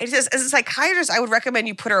 And he says, as a psychiatrist, I would recommend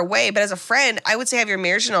you put her away. But as a friend, I would say have your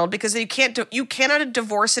marriage annulled because you cannot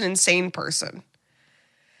divorce an insane person.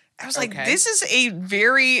 I was like, this is a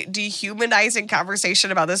very dehumanizing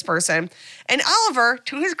conversation about this person. And Oliver,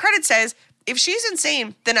 to his credit, says, if she's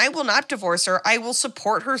insane, then I will not divorce her. I will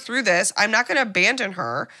support her through this. I'm not going to abandon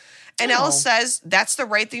her. And Alice says, that's the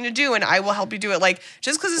right thing to do, and I will help you do it. Like,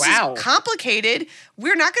 just because this is complicated,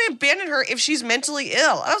 we're not going to abandon her if she's mentally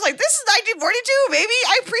ill. I was like, this is 1942, baby.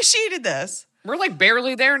 I appreciated this. We're like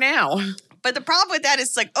barely there now. But the problem with that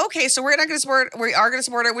is like, okay, so we are going to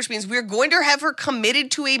support her, which means we're going to have her committed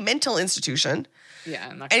to a mental institution. Yeah.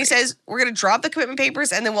 And he says, we're going to drop the commitment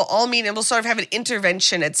papers, and then we'll all meet, and we'll sort of have an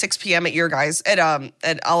intervention at 6 p.m. at your guys, at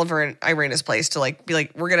Oliver and Irina's place to like, be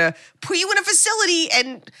like, we're going to put you in a facility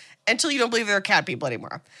and until you don't believe they're cat people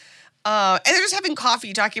anymore. And they're just having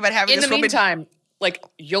coffee, talking about having this woman. In the meantime, like,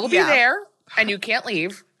 you'll be there, and you can't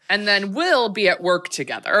leave, and then we'll be at work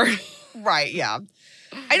together. Right, yeah.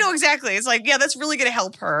 I know exactly. It's like, yeah, that's really going to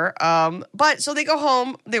help her. But so they go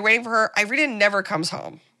home. They're waiting for her. Irina never comes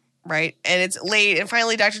home, right? And it's late. And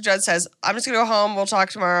finally, Dr. Judd says, I'm just going to go home. We'll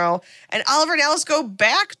talk tomorrow. And Oliver and Alice go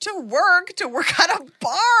back to work on a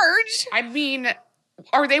barge. I mean,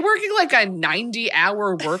 are they working like a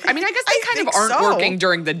 90-hour work? I mean, I guess they kind of aren't working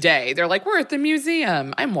during the day. They're like, we're at the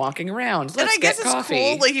museum. I'm walking around. Let's get coffee. And I guess it's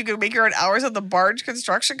cool. Like, you can make your own hours at the barge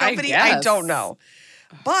construction company. I don't know.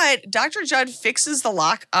 But Dr. Judd fixes the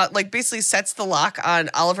lock, basically sets the lock on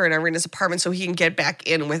Oliver and Irina's apartment so he can get back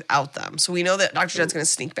in without them. So we know that Dr. Judd's going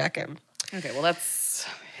to sneak back in. Okay, well, that's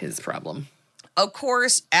his problem. Of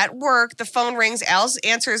course, at work, the phone rings. Alice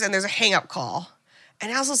answers, and there's a hang-up call.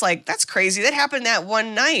 And Alice is like, that's crazy. That happened that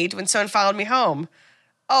one night when someone followed me home.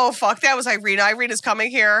 Oh, fuck, that was Irina. Irina's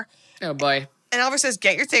coming here. Oh, boy. And Oliver says,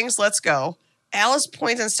 get your things, let's go. Alice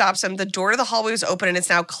points and stops him. The door to the hallway was open, and it's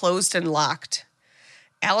now closed and locked.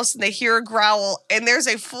 Alice and they hear a growl, and there's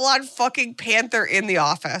a full-on fucking panther in the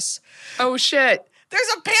office. Oh, shit. There's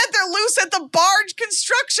a panther loose at the barge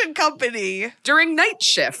construction company. During night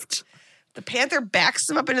shift. The panther backs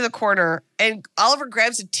them up into the corner, and Oliver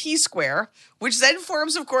grabs a T-square, which then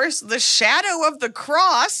forms, of course, the shadow of the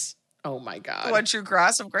cross. Oh, my God. One true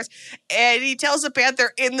cross, of course. And he tells the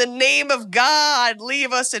panther, in the name of God,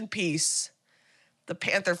 leave us in peace. The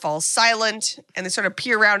panther falls silent, and they sort of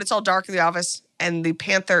peer around. It's all dark in the office, and the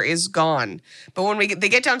panther is gone. But when they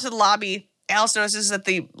get down to the lobby, Alice notices that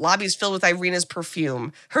the lobby is filled with Irina's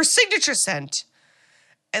perfume, her signature scent.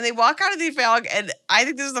 And they walk out of the fog, and I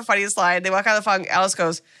think this is the funniest line. They walk out of the fog, and Alice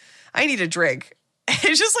goes, I need a drink.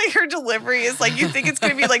 It's just like her delivery is like, you think it's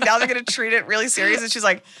going to be like, now they're going to treat it really serious. And she's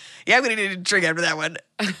like, yeah, I'm going to need a drink after that one.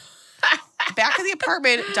 Back in the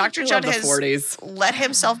apartment, Dr. Judd has 40s. let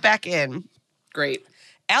himself back in. Great.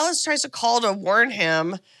 Alice tries to call to warn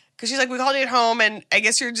him because she's like, we called you at home and I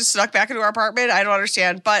guess you're just snuck back into our apartment. I don't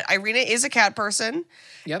understand. But Irina is a cat person.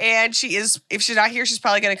 Yep. And she is, if she's not here, she's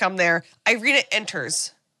probably going to come there. Irina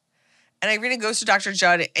enters. And Irina goes to Dr.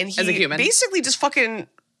 Judd and he basically just fucking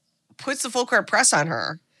puts the full court press on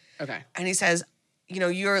her. Okay. And he says, you know,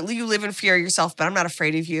 you live in fear yourself, but I'm not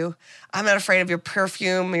afraid of you. I'm not afraid of your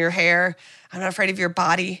perfume, your hair. I'm not afraid of your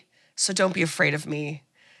body. So don't be afraid of me.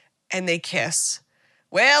 And they kiss.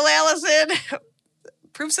 Well, Allison,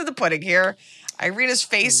 proof's in the pudding here. Irina's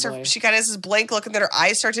face, she kind of has this blank look, and then her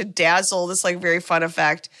eyes start to dazzle, this like very fun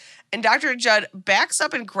effect. And Dr. Judd backs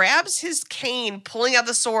up and grabs his cane, pulling out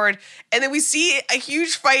the sword. And then we see a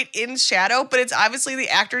huge fight in shadow, but it's obviously the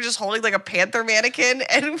actor just holding like a panther mannequin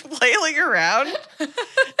and flailing around.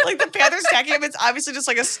 Like the panther's attacking him. It's obviously just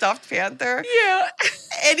like a stuffed panther. Yeah.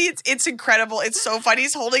 And it's incredible. It's so funny.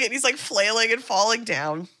 He's holding it and he's like flailing and falling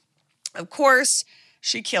down. Of course,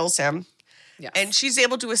 she kills him. Yes. And she's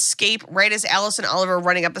able to escape right as Alice and Oliver are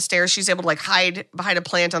running up the stairs. She's able to like hide behind a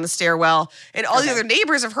plant on the stairwell. And all the other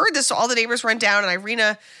neighbors have heard this, so all the neighbors run down, and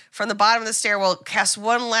Irina from the bottom of the stairwell casts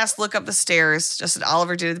one last look up the stairs, just as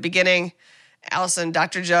Oliver did at the beginning. Alice and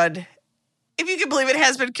Dr. Judd, if you can believe it,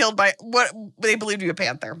 has been killed by what they believe to be a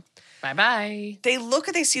panther. Bye-bye. They look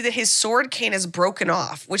and they see that his sword cane is broken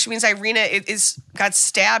off, which means Irina got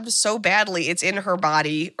stabbed so badly it's in her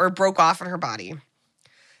body or broke off in her body.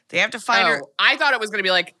 They have to find her. I thought it was going to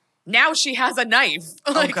be like, now she has a knife.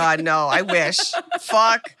 Oh, God, no. I wish.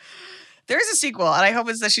 Fuck. There is a sequel, and I hope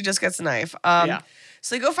it's that she just gets a knife. Yeah.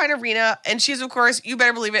 So they go find Irina, and she's, of course, you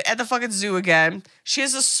better believe it, at the fucking zoo again. She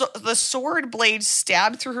has the sword blade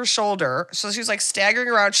stabbed through her shoulder, so she's, like, staggering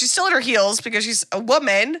around. She's still at her heels because she's a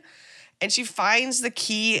woman, and she finds the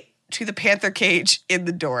key to the panther cage in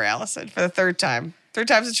the door, Allison, for the third time. Third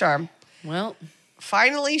time's a charm. Well.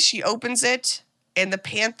 Finally, she opens it. And the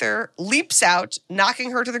panther leaps out,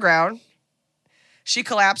 knocking her to the ground. She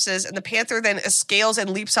collapses, and the panther then scales and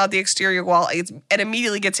leaps out the exterior wall and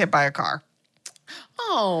immediately gets hit by a car.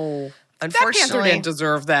 Oh. Unfortunately, that panther didn't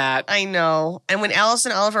deserve that. I know. And when Alice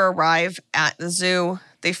and Oliver arrive at the zoo,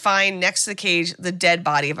 they find next to the cage the dead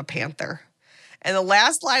body of a panther. And the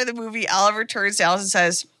last line of the movie, Oliver turns to Alice and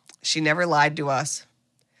says, she never lied to us.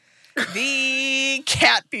 The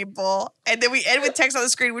cat people. And then we end with text on the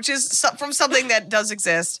screen, which is from something that does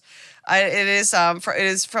exist. It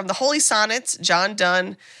is from the Holy Sonnets, John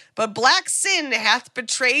Donne. But black sin hath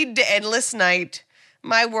betrayed to endless night.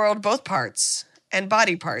 My world, both parts and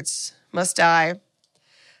body parts must die.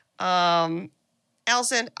 Allison,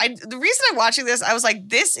 the reason I'm watching this, I was like,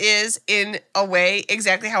 this is in a way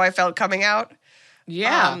exactly how I felt coming out.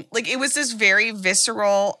 Yeah. Like it was this very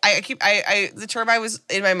visceral, the term I was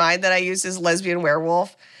in my mind that I used is lesbian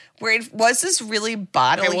werewolf, where it was this really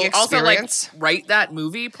bodily experience. Also, like, write that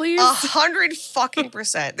movie, please.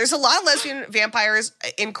 100%. There's a lot of lesbian vampires,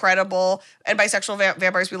 incredible, and bisexual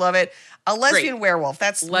vampires, we love it. A lesbian werewolf,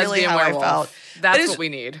 that's really how I felt. That's what we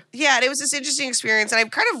need. Yeah, and it was this interesting experience, and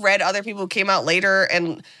I've kind of read other people who came out later,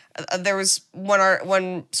 and there was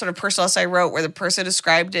one sort of personal essay I wrote where the person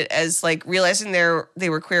described it as like realizing they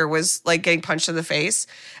were queer was like getting punched in the face.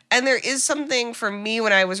 And there is something for me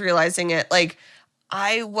when I was realizing it, like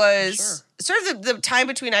I was sort of the time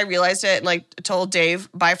between I realized it and like told Dave,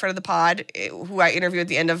 by friend of the pod, who I interviewed at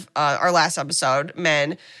the end of our last episode,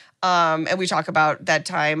 Men, and we talk about that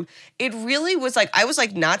time. It really was like, I was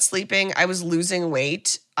like not sleeping. I was losing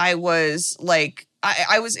weight. I was like,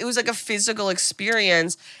 it was like a physical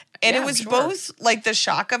experience. And it was both like the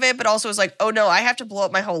shock of it, but also it was like, oh no, I have to blow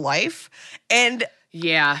up my whole life. And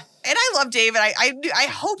yeah. And I love Dave, and I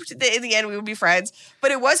hoped that in the end we would be friends.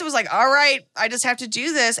 But it was like, all right, I just have to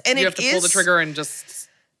do this. And you have to pull the trigger and just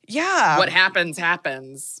Yeah. What happens.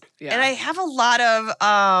 Yeah. And I have a lot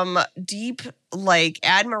of deep like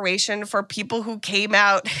admiration for people who came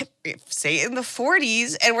out, say in the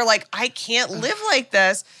 40s, and were like, I can't live like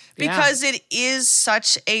this. Because it is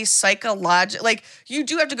such a psychological, like, you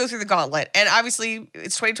do have to go through the gauntlet. And obviously,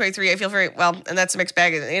 it's 2023. I feel very, well, and that's a mixed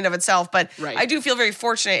bag in and of itself. But I do feel very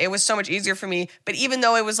fortunate. It was so much easier for me. But even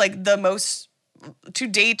though it was like the most, to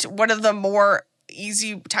date, one of the more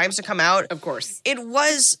easy times to come out. Of course. It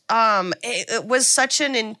was such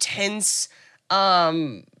an intense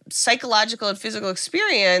psychological and physical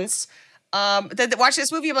experience. That watching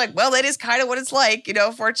this movie, I'm like, well, that is kind of what it's like, you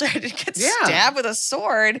know. Fortunately, I didn't get stabbed with a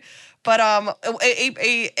sword, but a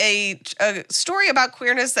story about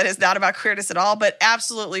queerness that is not about queerness at all, but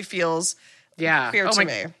absolutely feels queer to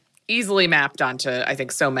me. Easily mapped onto, I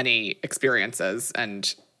think, so many experiences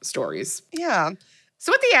and stories. Yeah.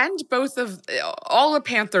 So at the end, all the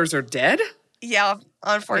Panthers are dead. Yeah,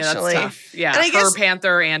 unfortunately. Yeah, that's tough. Yeah, and her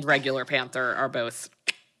Panther and regular Panther are both.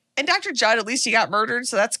 And Dr. Judd, at least he got murdered,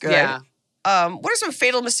 so that's good. Yeah. What are some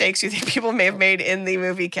fatal mistakes you think people may have made in the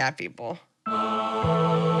movie Cat People?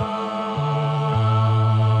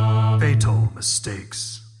 Fatal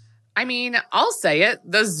mistakes. I mean, I'll say it.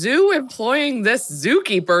 The zoo employing this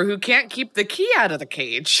zookeeper who can't keep the key out of the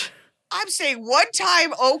cage. I'm saying one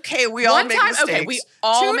time, okay, we all make mistakes. Okay, we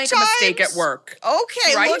all make a mistake at work.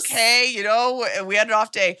 Okay, look, hey, you know, we had an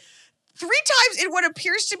off day. 3 times in what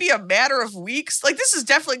appears to be a matter of weeks. Like, this is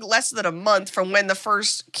definitely less than a month from when the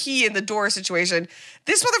first key in the door situation.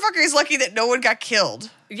 This motherfucker is lucky that no one got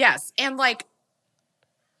killed. Yes, and like,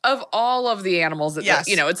 of all of the animals, that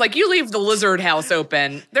you know, it's like you leave the lizard house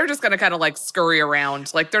open, they're just going to kind of like scurry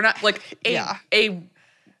around. Like, they're not like a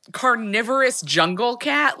carnivorous jungle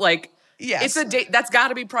cat. Like, it's that's got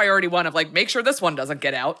to be priority one of like, make sure this one doesn't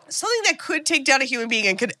get out. Something that could take down a human being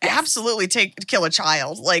and could absolutely kill a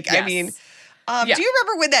child. Like, I mean, do you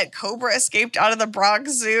remember when that cobra escaped out of the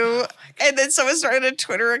Bronx Zoo? And then someone started a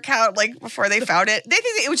Twitter account like before they found it. They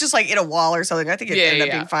think it was just like in a wall or something. I think it ended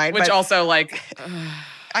up being fine. Which also like,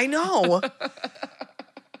 I know.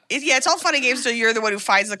 It's all fun and games until you're the one who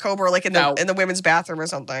finds the cobra like in the women's bathroom or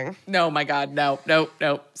something. No, my God, no.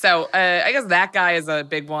 So I guess that guy is a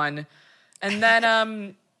big one. And then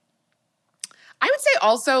I would say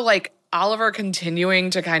also like Oliver continuing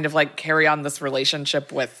to kind of like carry on this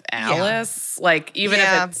relationship with Alice. Like even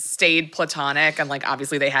if it stayed platonic and like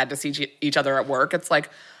obviously they had to see each other at work, it's like,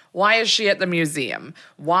 why is she at the museum?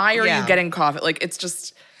 Why are you getting coffee? Like it's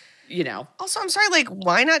just, you know. Also, I'm sorry, like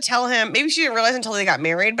why not tell him? Maybe she didn't realize until they got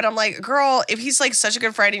married, but I'm like, girl, if he's like such a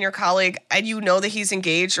good friend and your colleague and you know that he's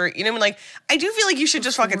engaged or, you know, like I do feel like you should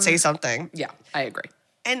just fucking say something. Yeah, I agree.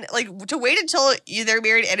 And, like, to wait until they're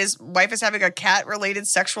married and his wife is having a cat-related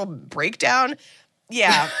sexual breakdown,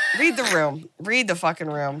 read the room. Read the fucking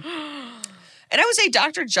room. And I would say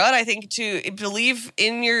Dr. Judd, I think, to believe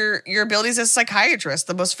in your abilities as a psychiatrist,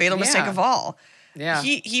 the most fatal mistake of all. Yeah.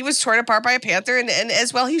 He was torn apart by a panther, and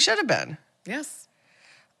as well he should have been. Yes.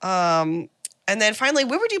 And then finally,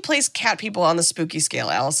 where would you place Cat People on the spooky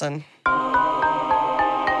scale, Allison? A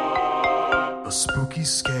spooky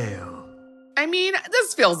scale. I mean,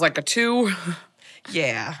 this feels like a 2.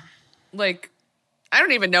 Yeah. Like, I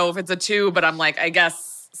don't even know if it's a 2, but I'm like, I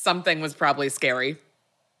guess something was probably scary.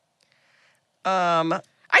 I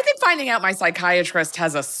think finding out my psychiatrist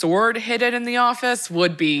has a sword hidden in the office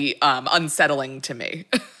would be unsettling to me.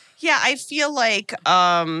 Yeah, I feel like,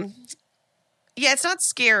 it's not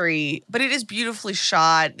scary, but it is beautifully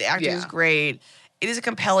shot. The acting is great. It is a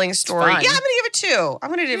compelling story. Yeah, I'm going to give it 2. I'm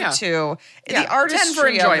going to give it 2. The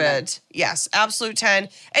artistry of it. Yes, absolute 10.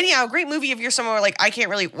 And a great movie if you're someone where, like, I can't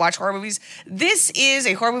really watch horror movies. This is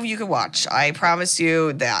a horror movie you can watch. I promise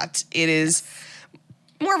you that. It is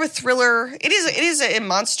more of a thriller. It is a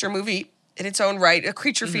monster movie in its own right, a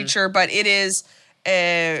creature feature, but it is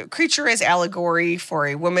a creature as allegory for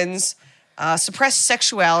a woman's suppressed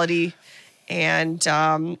sexuality. And,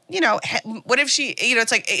 what if she,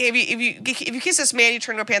 it's like, if you kiss this man, you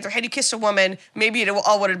turn into a panther. Had you kissed a woman, maybe it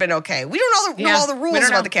all would have been okay. We don't know all the rules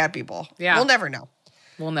about the cat people. Yeah. We'll never know.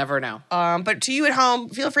 We'll never know. But to you at home,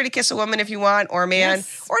 feel free to kiss a woman if you want, or a man,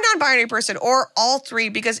 or a non-binary person, or all 3,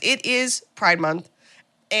 because it is Pride Month.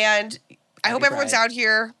 And I hope everyone's out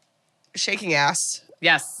here shaking ass.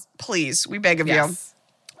 Yes. Please, we beg of you.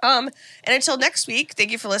 And until next week,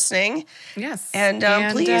 thank you for listening. Yes. And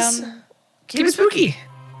please... keep it spooky.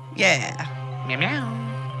 Yeah. Meow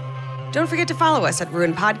meow. Don't forget to follow us at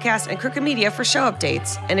Ruin Podcast and Crooked Media for show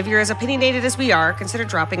updates. And if you're as opinionated as we are, consider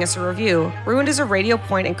dropping us a review. Ruined is a Radio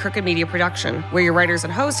Point and Crooked Media production. We're your writers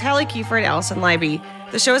and hosts, Hallie Kiefer and Allison Leiby.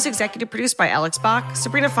 The show is executive produced by Alex Bach,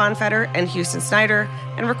 Sabrina Fonfetter, and Houston Snyder,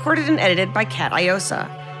 and recorded and edited by Kat Iosa.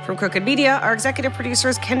 From Crooked Media, our executive producer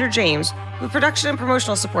is Kendra James, with production and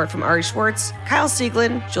promotional support from Ari Schwartz, Kyle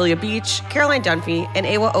Sieglin, Julia Beach, Caroline Dunphy, and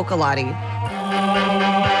Ewa Okalati.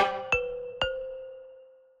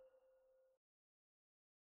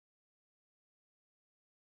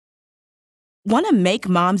 Want to make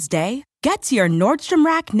Mom's Day? Get to your Nordstrom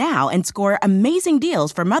Rack now and score amazing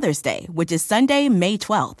deals for Mother's Day, which is Sunday, May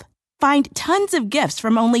 12th. Find tons of gifts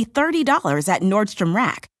from only $30 at Nordstrom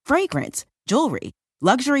Rack. Fragrance, jewelry,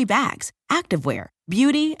 luxury bags, activewear,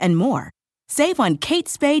 beauty, and more. Save on Kate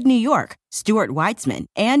Spade New York, Stuart Weitzman,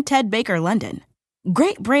 and Ted Baker London.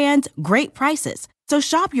 Great brands, great prices. So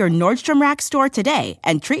shop your Nordstrom Rack store today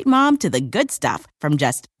and treat Mom to the good stuff from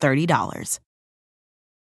just $30.